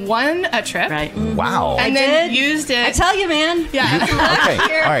actually won a trip. Right. Wow. And then used it. I tell you, man. Yeah. Okay.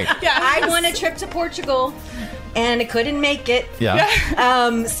 All right. Yeah. I won a trip to Portugal. And I couldn't make it.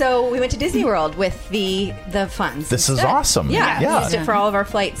 Yeah. So we went to Disney World with the funds. This is awesome. Yeah. Yeah. We used it for all of our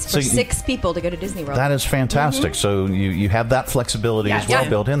flights for 6 people to go to Disney World. That is fantastic. So you have that flexibility as well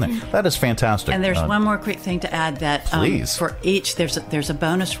built in there. That is fantastic. And there's one more quick thing to add that please. For each, there's a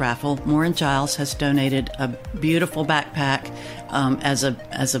bonus raffle. Maureen Giles has donated a beautiful backpack as a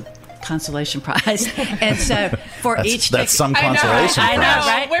consolation prize, and so for each ticket, that's some consolation prize. I know,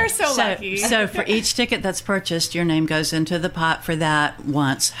 right? We're so lucky. So for each ticket that's purchased, your name goes into the pot for that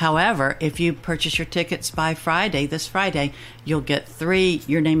once. However, if you purchase your tickets by this Friday, you'll get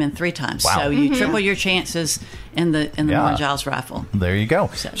your name in 3 times. Wow. So you triple your chances in the Maureen Giles raffle. There you go.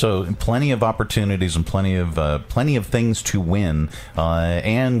 So plenty of opportunities and plenty of things to win,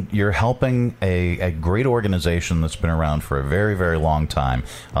 and you're helping a great organization that's been around for a very, very long time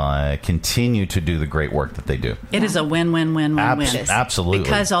continue to do the great work that they do. It is a win-win-win-win-win. Absolutely.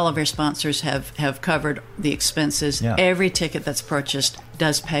 Because all of our sponsors have covered the expenses. Yeah. Every ticket that's purchased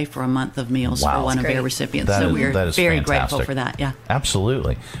does pay for a month of meals for one of our recipients. That we're is very fantastic. grateful for that. Yeah.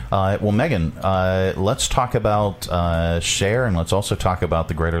 Absolutely. Well, Megan, let's talk about SHARE, and let's also talk about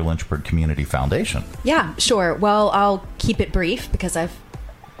the Greater Lynchburg Community Foundation. Yeah, sure. Well, I'll keep it brief because I've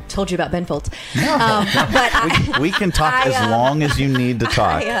told you about Ben Folds. But we can talk as long as you need to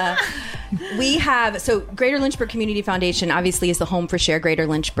talk. We have, so Greater Lynchburg Community Foundation obviously is the home for Share Greater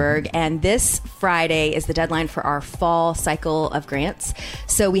Lynchburg, and this Friday is the deadline for our fall cycle of grants.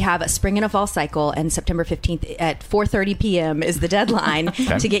 So we have a spring and a fall cycle, and September 15th at 4:30 p.m. is the deadline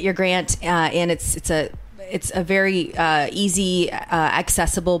to get your grant in. It's a very easy,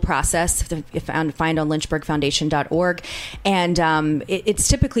 accessible process find on lynchburgfoundation.org. And it's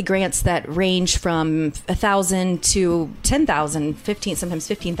typically grants that range from $1,000 to $10,000, $15,000, sometimes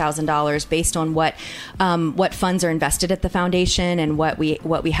 $15,000 based on what funds are invested at the foundation and what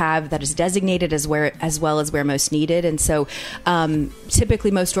we have that is designated as well as where most needed. And so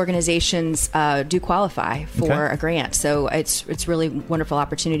typically most organizations do qualify for a grant. So it's really a wonderful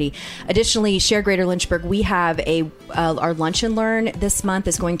opportunity. Additionally, Share Greater Lynchburg, we have our Lunch and Learn this month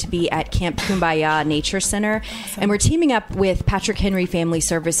is going to be at Camp Kumbaya Nature Center. Awesome. And we're teaming up with Patrick Henry Family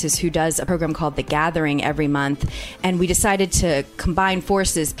Services, who does a program called The Gathering every month. And we decided to combine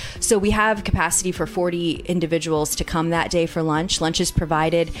forces. So we have capacity for 40 individuals to come that day for lunch. Lunch is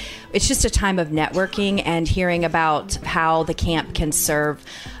provided. It's just a time of networking and hearing about how the camp can serve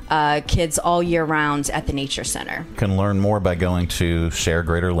kids all year round at the Nature Center. You can learn more by going to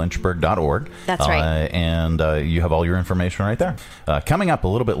sharegreaterlynchburg.org. That's right. And you have all your information right there. Coming up a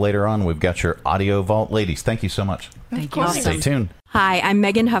little bit later on, we've got your Audio Vault. Ladies, thank you so much. Thank you. Stay tuned. Hi, I'm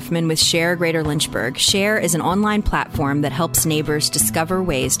Megan Huffman with Share Greater Lynchburg. Share is an online platform that helps neighbors discover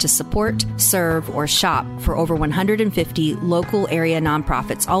ways to support, serve, or shop for over 150 local area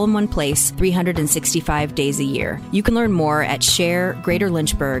nonprofits all in one place, 365 days a year. You can learn more at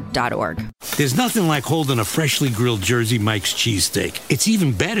sharegreaterlynchburg.org. There's nothing like holding a freshly grilled Jersey Mike's cheesesteak. It's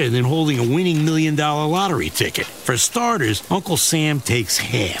even better than holding a winning $1 million lottery ticket. For starters, Uncle Sam takes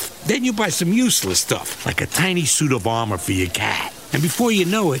half. Then you buy some useless stuff, like a tiny suit of armor for your cat. And before you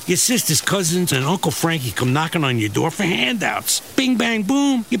know it, your sister's cousins and Uncle Frankie come knocking on your door for handouts. Bing, bang,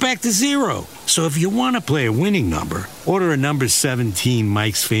 boom, you're back to zero. So if you want to play a winning number, order a number 17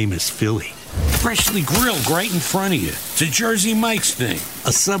 Mike's Famous Philly. Freshly grilled right in front of you. It's a Jersey Mike's thing,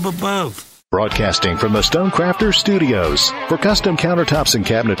 a sub above. Broadcasting from the Stonecrafters Studios. For custom countertops and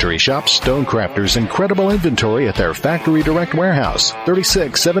cabinetry, shop Stonecrafters' incredible inventory at their Factory Direct Warehouse,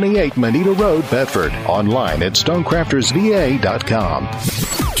 3678 Manita Road, Bedford. Online at stonecraftersva.com.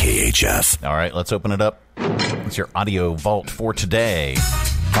 KHF. All right, let's open it up. It's your Audio Vault for today.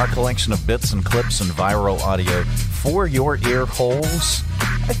 Our collection of bits and clips and viral audio for your ear holes.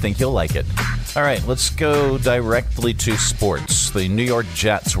 I think you'll like it. All right, let's go directly to sports. The New York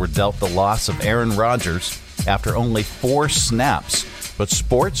Jets were dealt the loss of Aaron Rodgers after only 4 snaps. But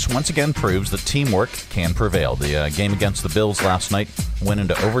sports once again proves that teamwork can prevail. The game against the Bills last night went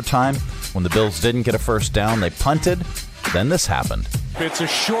into overtime. When the Bills didn't get a first down, they punted. Then this happened. It's a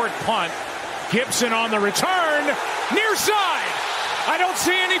short punt. Gibson on the return. Near side. I don't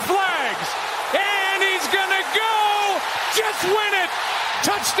see any flags. And he's going to go. Just win it.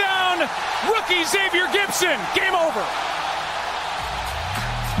 Touchdown, rookie Xavier Gibson. Game over.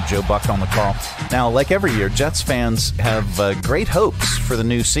 Joe Buck on the call. Now, like every year, Jets fans have great hopes for the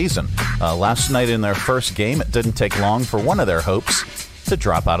new season. Last night in their first game, it didn't take long for one of their hopes to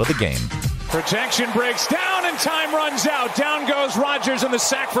drop out of the game. Protection breaks down and time runs out. Down goes Rodgers and the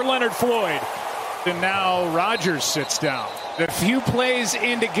sack for Leonard Floyd. And now Rodgers sits down. A few plays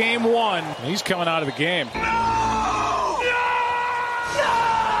into game one. He's coming out of the game.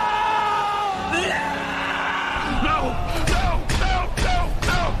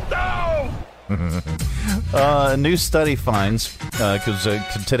 A new study finds, because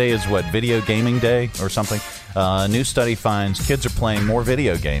today is what, video gaming day or something? A new study finds kids are playing more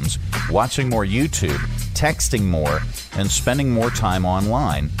video games, watching more YouTube, texting more, and spending more time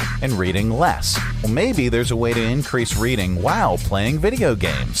online, and reading less. Well, maybe there's a way to increase reading while playing video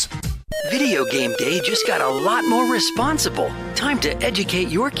games. Video Game Day just got a lot more responsible. Time to educate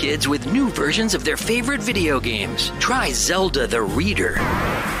your kids with new versions of their favorite video games. Try Zelda the Reader,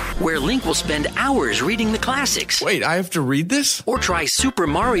 where Link will spend hours reading the classics. Wait, I have to read this? Or try Super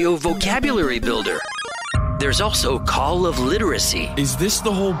Mario Vocabulary Builder. There's also Call of Literacy. Is this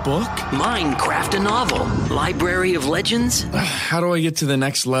the whole book? Minecraft, a novel. Library of Legends. How do I get to the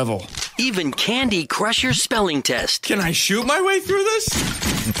next level? Even Candy Crusher Spelling Test. Can I shoot my way through this?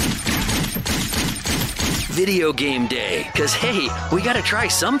 Video Game Day. Because, hey, we got to try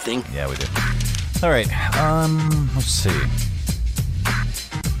something. Yeah, we did. All right, let's see.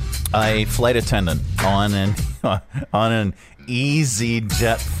 A flight attendant on an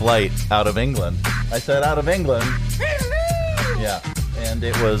EasyJet flight out of England. I said out of England. Yeah, and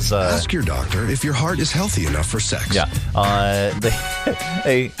it was... Ask your doctor if your heart is healthy enough for sex. Yeah,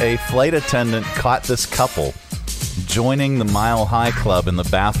 a flight attendant caught this couple joining the Mile High Club in the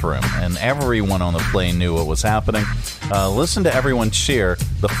bathroom, and everyone on the plane knew what was happening. Listen to everyone cheer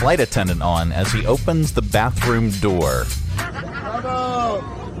the flight attendant on as he opens the bathroom door.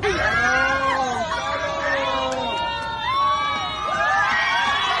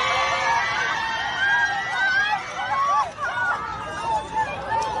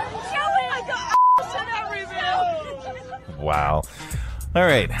 Wow. All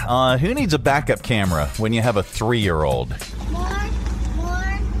right. Who needs a backup camera when you have a 3-year-old? More.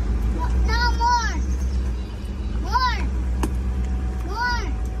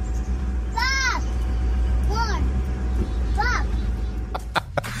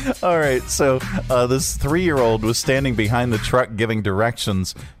 All right. So this 3-year-old was standing behind the truck giving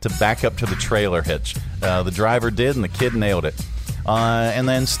directions to back up to the trailer hitch. The driver did, and the kid nailed it. And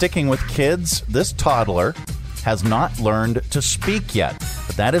then sticking with kids, this toddler has not learned to speak yet,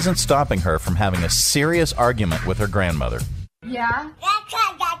 but that isn't stopping her from having a serious argument with her grandmother. Yeah?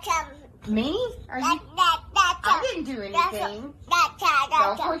 Me? I didn't do anything.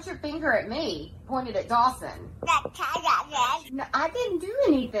 Don't point your finger at me. Point it at Dawson. No, I didn't do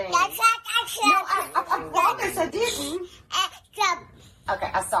anything. No, I promise I didn't.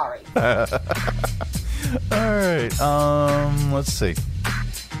 Okay, I'm sorry. All right, let's see.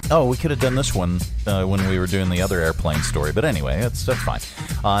 Oh, we could have done this one when we were doing the other airplane story. But anyway, that's fine.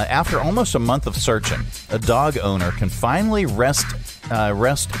 After almost a month of searching, a dog owner can finally rest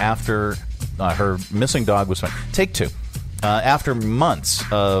after her missing dog was found. Take two. After months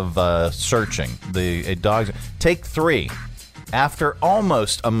of searching, a dog... Take three. After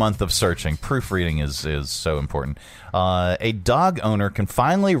almost a month of searching, proofreading is so important. A dog owner can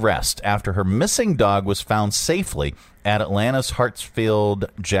finally rest after her missing dog was found safely at Atlanta's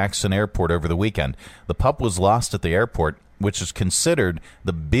Hartsfield-Jackson Airport over the weekend. The pup was lost at the airport, which is considered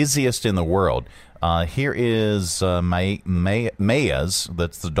the busiest in the world. Here is Maya's,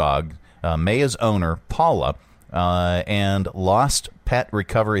 that's the dog, Maya's owner, Paula, and lost pet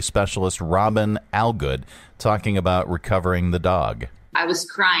recovery specialist Robin Algood talking about recovering the dog. I was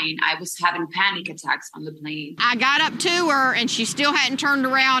crying. I was having panic attacks on the plane. I got up to her, and she still hadn't turned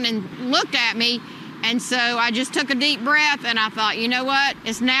around and looked at me. And so I just took a deep breath, and I thought, you know what?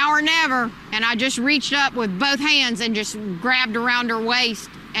 It's now or never. And I just reached up with both hands and just grabbed around her waist,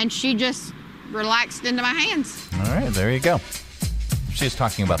 and she just relaxed into my hands. All right, there you go. She's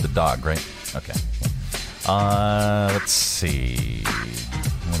talking about the dog, right? Okay. Let's see.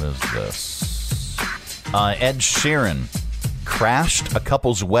 What is this? Ed Sheeran crashed a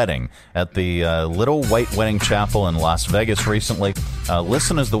couple's wedding at the Little White Wedding Chapel in Las Vegas recently.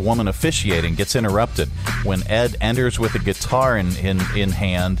 Listen as the woman officiating gets interrupted when Ed enters with a guitar in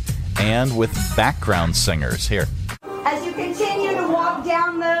hand and with background singers. Here. As you continue to walk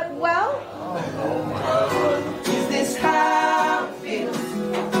down the well, is this how it feels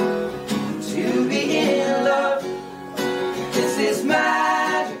to be in love? This is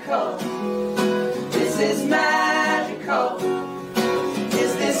magical. This is magical.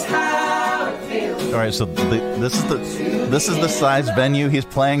 Is this right, so this is the size venue he's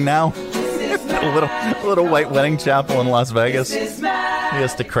playing now. a little white wedding chapel in Las Vegas. He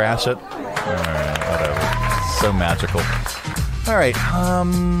has to crash it. All right, whatever. So magical. All right,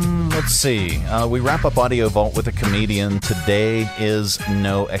 let's see. We wrap up Audio Vault with a comedian. Today is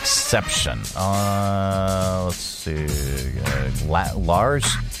no exception. Let's see. Lars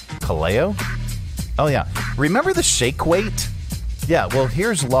Kaleo? Oh, yeah. Remember the shake weight? Yeah, well,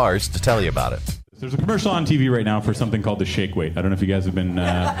 here's Lars to tell you about it. There's a commercial on TV right now for something called the Shake Weight. I don't know if you guys have been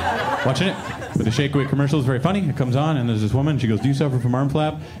watching it, but the Shake Weight commercial is very funny. It comes on, and there's this woman. She goes, "Do you suffer from arm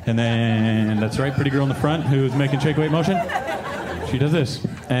flab?" And then, that's right, pretty girl in the front who's making shake weight motion. She does this,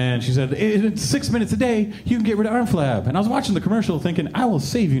 and she said, "In 6 minutes a day, you can get rid of arm flab." And I was watching the commercial thinking, I will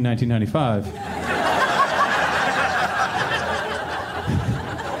save you $19.95.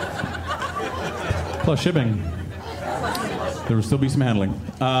 Plus shipping. There will still be some handling.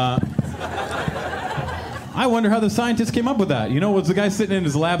 I wonder how the scientists came up with that. You know, was the guy sitting in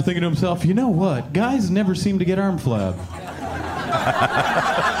his lab thinking to himself, you know what? Guys never seem to get arm flab.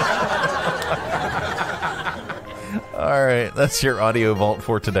 All right, that's your Audio Vault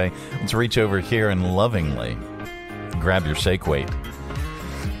for today. Let's reach over here and lovingly grab your shake weight.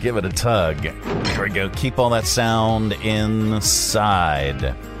 Give it a tug. Here we go. Keep all that sound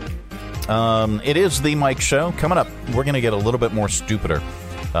inside. It is the Mike Show. Coming up, we're going to get a little bit more stupider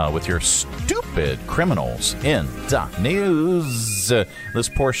with your stupid criminals in the news. This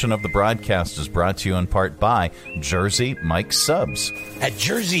portion of the broadcast is brought to you in part by Jersey Mike's Subs. At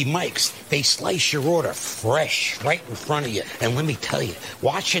Jersey Mike's, they slice your order fresh right in front of you. And let me tell you,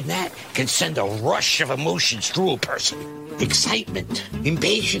 watching that can send a rush of emotions through a person. Excitement,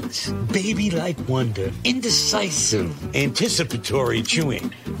 impatience, baby-like wonder, indecisive, anticipatory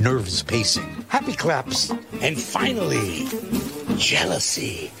chewing, nervous pacing, happy claps, and finally,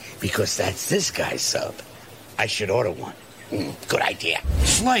 jealousy, because that's this guy's sub. I should order one. Good idea.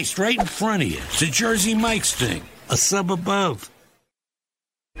 Sliced right in front of you. It's a Jersey Mike's thing. A sub above.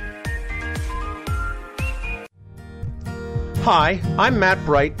 Hi, I'm Matt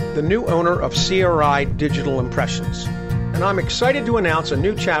Bright, the new owner of CRI Digital Impressions, and I'm excited to announce a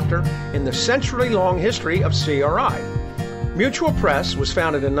new chapter in the century-long history of CRI. Mutual Press was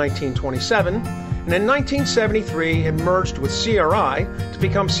founded in 1927, and in 1973 it merged with CRI to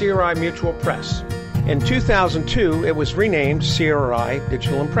become CRI Mutual Press. In 2002, it was renamed CRI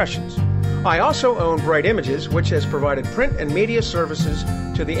Digital Impressions. I also own Bright Images, which has provided print and media services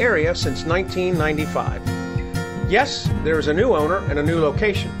to the area since 1995. Yes, there is a new owner and a new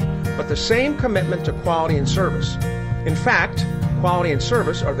location, but the same commitment to quality and service. In fact, quality and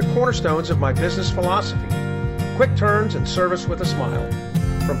service are the cornerstones of my business philosophy. Quick turns and service with a smile.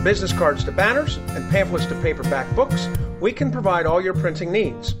 From business cards to banners and pamphlets to paperback books, we can provide all your printing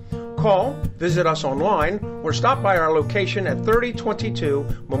needs. Call, visit us online, or stop by our location at 3022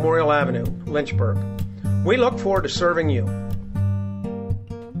 Memorial Avenue, Lynchburg. We look forward to serving you.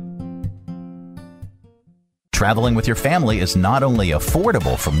 Traveling with your family is not only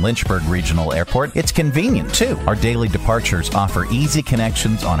affordable from Lynchburg Regional Airport, it's convenient too. Our daily departures offer easy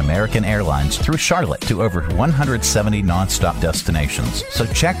connections on American Airlines through Charlotte to over 170 nonstop destinations. So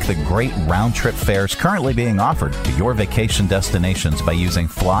check the great round-trip fares currently being offered to your vacation destinations by using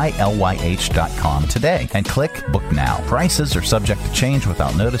flylyh.com today and click Book Now. Prices are subject to change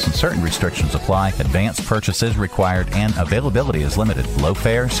without notice and certain restrictions apply. Advanced purchase is required and availability is limited. Low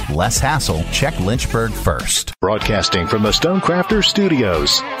fares, less hassle. Check Lynchburg first. Broadcasting from the Stonecrafters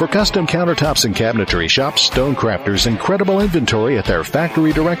Studios. For custom countertops and cabinetry, shop Stonecrafters' incredible inventory at their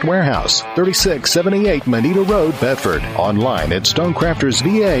Factory Direct Warehouse, 3678 Manita Road, Bedford. Online at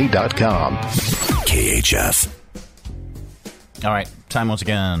stonecraftersva.com. KHF. All right, time once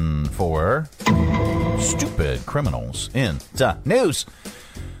again for stupid criminals in the news.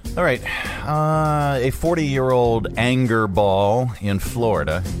 All right, a 40-year-old anger ball in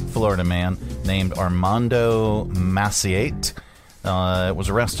Florida man named Armando Maciate was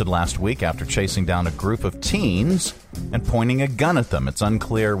arrested last week after chasing down a group of teens and pointing a gun at them. It's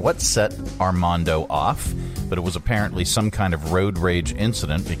unclear what set Armando off, but it was apparently some kind of road rage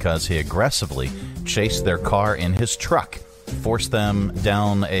incident because he aggressively chased their car in his truck, forced them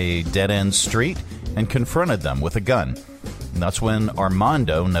down a dead-end street, and confronted them with a gun. And that's when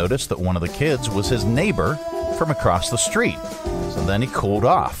Armando noticed that one of the kids was his neighbor from across the street. So then he cooled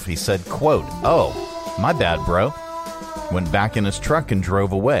off. He said, quote, "Oh, my bad, bro." Went back in his truck and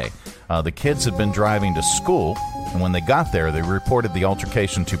drove away. The kids had been driving to school, and when they got there, they reported the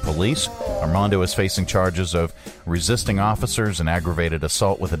altercation to police. Armando is facing charges of resisting officers and aggravated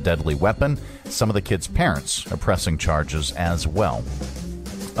assault with a deadly weapon. Some of the kids' parents are pressing charges as well.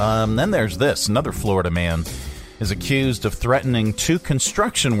 Then there's this. Another Florida man is accused of threatening 2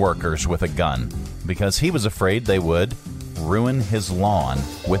 construction workers with a gun because he was afraid they would ruin his lawn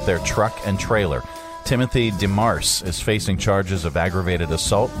with their truck and trailer. Timothy DeMarce is facing charges of aggravated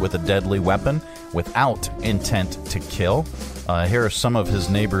assault with a deadly weapon without intent to kill. Here are some of his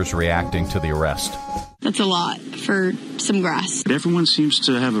neighbors reacting to the arrest. That's a lot for some grass. Everyone seems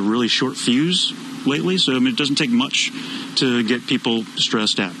to have a really short fuse lately, so it doesn't take much to get people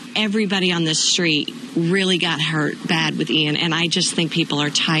stressed out. Everybody on this street really got hurt bad with Ian, and I just think people are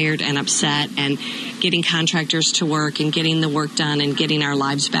tired and upset, and getting contractors to work and getting the work done and getting our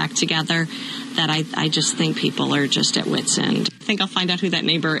lives back together, that I just think people are just at wit's end. I think I'll find out who that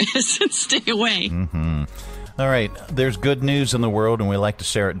neighbor is and stay away. Mm-hmm. All right, there's good news in the world, and we like to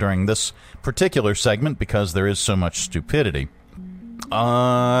share it during this particular segment because there is so much stupidity.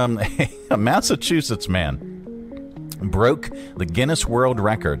 A Massachusetts man broke the Guinness World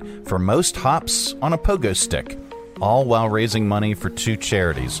Record for most hops on a pogo stick, all while raising money for 2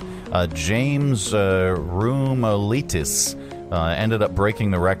 charities. James Roumolitis ended up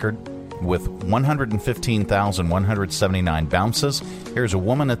breaking the record with 115,179 bounces. Here's a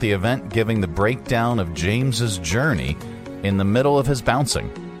woman at the event giving the breakdown of James's journey in the middle of his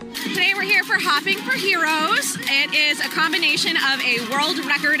bouncing. Today we're here for Hopping for Heroes. It is a combination of a world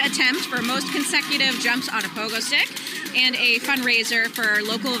record attempt for most consecutive jumps on a pogo stick and a fundraiser for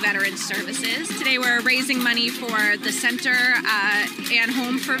local veterans services. Today we're raising money for the Center and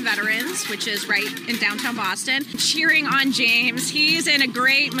Home for Veterans, which is right in downtown Boston. Cheering on James. He's in a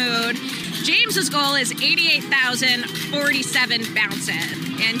great mood. James's goal is 88,047 bounces,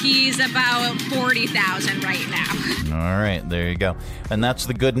 and he's about 40,000 right now. All right, there you go. And that's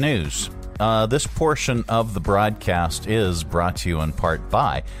the good news. This portion of the broadcast is brought to you in part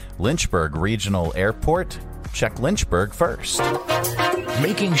by Lynchburg Regional Airport. Check Lynchburg first.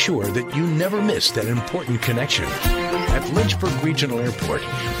 Making sure that you never miss that important connection. At Lynchburg Regional Airport,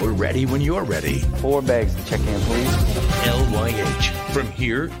 we're ready when you're ready. 4 bags to check in, please. LYH. From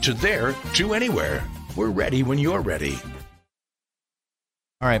here to there to anywhere. We're ready when you're ready.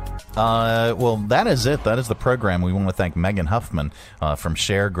 All right. Well, that is it. That is the program. We want to thank Megan Huffman from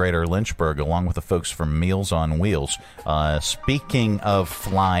Share Greater Lynchburg, along with the folks from Meals on Wheels. Speaking of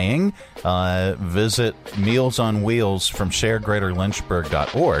flying, visit Meals on Wheels from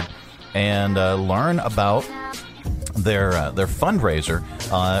ShareGreaterLynchburg.org and learn about their fundraiser,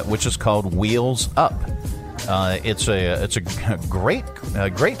 which is called Wheels Up. It's a great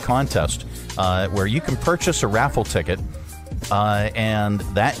contest where you can purchase a raffle ticket. And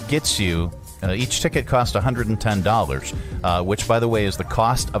that gets you, each ticket costs $110, which, by the way, is the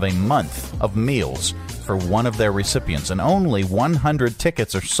cost of a month of meals for one of their recipients. And only 100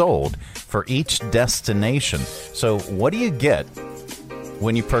 tickets are sold for each destination. So what do you get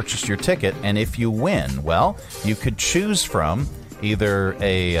when you purchase your ticket? And if you win, well, you could choose from either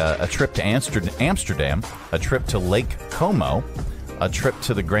a trip to Amsterdam, a trip to Lake Como, a trip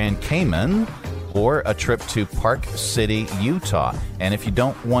to the Grand Cayman, or a trip to Park City, Utah. And if you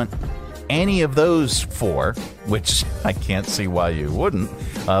don't want any of those 4, which I can't see why you wouldn't,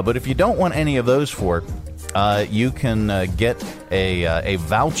 but if you don't want any of those 4, you can get a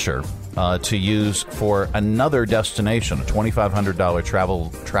voucher to use for another destination, a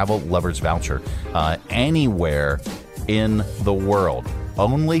 $2,500 travel lovers voucher, anywhere in the world.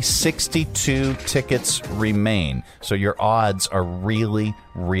 Only 62 tickets remain, so your odds are really,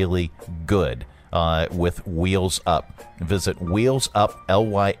 really good. With Wheels Up. Visit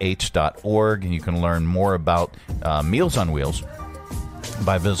wheelsuplyh.org, and you can learn more about Meals on Wheels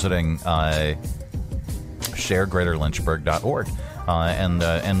by visiting ShareGreaterLynchburg.org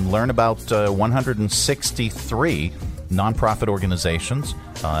and learn about 163 nonprofit organizations,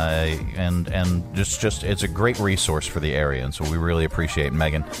 and just it's a great resource for the area, and so we really appreciate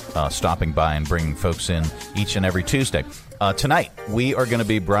Megan stopping by and bringing folks in each and every Tuesday. Tonight, we are going to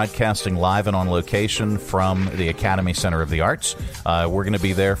be broadcasting live and on location from the Academy Center of the Arts. We're going to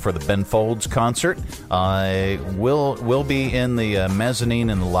be there for the Ben Folds concert. We'll be in the mezzanine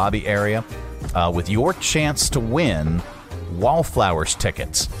in the lobby area with your chance to win Wallflowers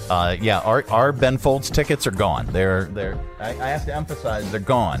tickets. Our Ben Folds tickets are gone. I have to emphasize, they're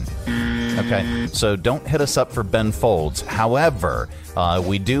gone. Okay, so don't hit us up for Ben Folds. However,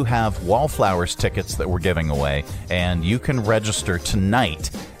 we do have Wallflowers tickets that we're giving away, and you can register tonight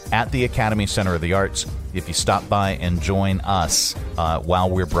at the Academy Center of the Arts if you stop by and join us while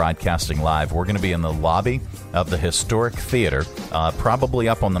we're broadcasting live. We're going to be in the lobby of the Historic Theater, probably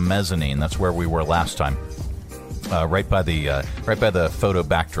up on the mezzanine. That's where we were last time. right by the photo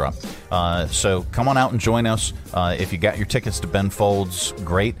backdrop. So come on out and join us. If you got your tickets to Ben Folds,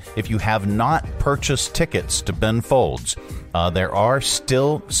 great. If you have not purchased tickets to Ben Folds, there are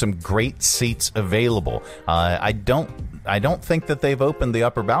still some great seats available. I don't think that they've opened the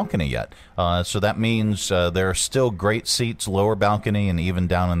upper balcony yet. So that means there are still great seats, lower balcony, and even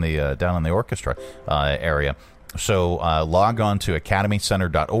down in the orchestra area. So log on to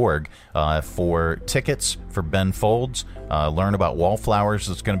academycenter.org for tickets for Ben Folds. Learn about Wallflowers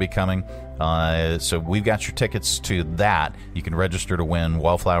that's going to be coming. So we've got your tickets to that. You can register to win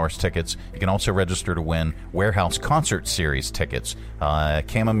Wallflowers tickets. You can also register to win Warehouse Concert Series tickets.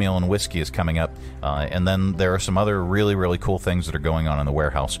 Chamomile and Whiskey is coming up. And then there are some other really, really cool things that are going on in the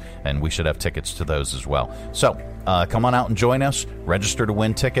warehouse, and we should have tickets to those as well. So come on out and join us. Register to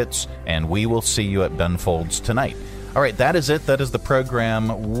win tickets, and we will see you at Ben Folds tonight. All right, that is it. That is the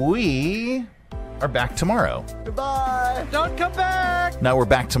program. We are back tomorrow. Goodbye. Don't come back. Now we're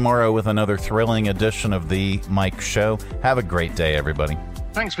back tomorrow with another thrilling edition of The Mike Show. Have a great day, everybody.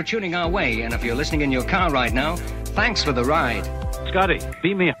 Thanks for tuning our way, and if you're listening in your car right now, thanks for the ride. Scotty,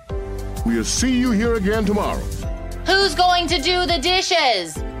 beat me. We'll see you here again tomorrow. Who's going to do the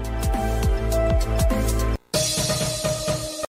dishes?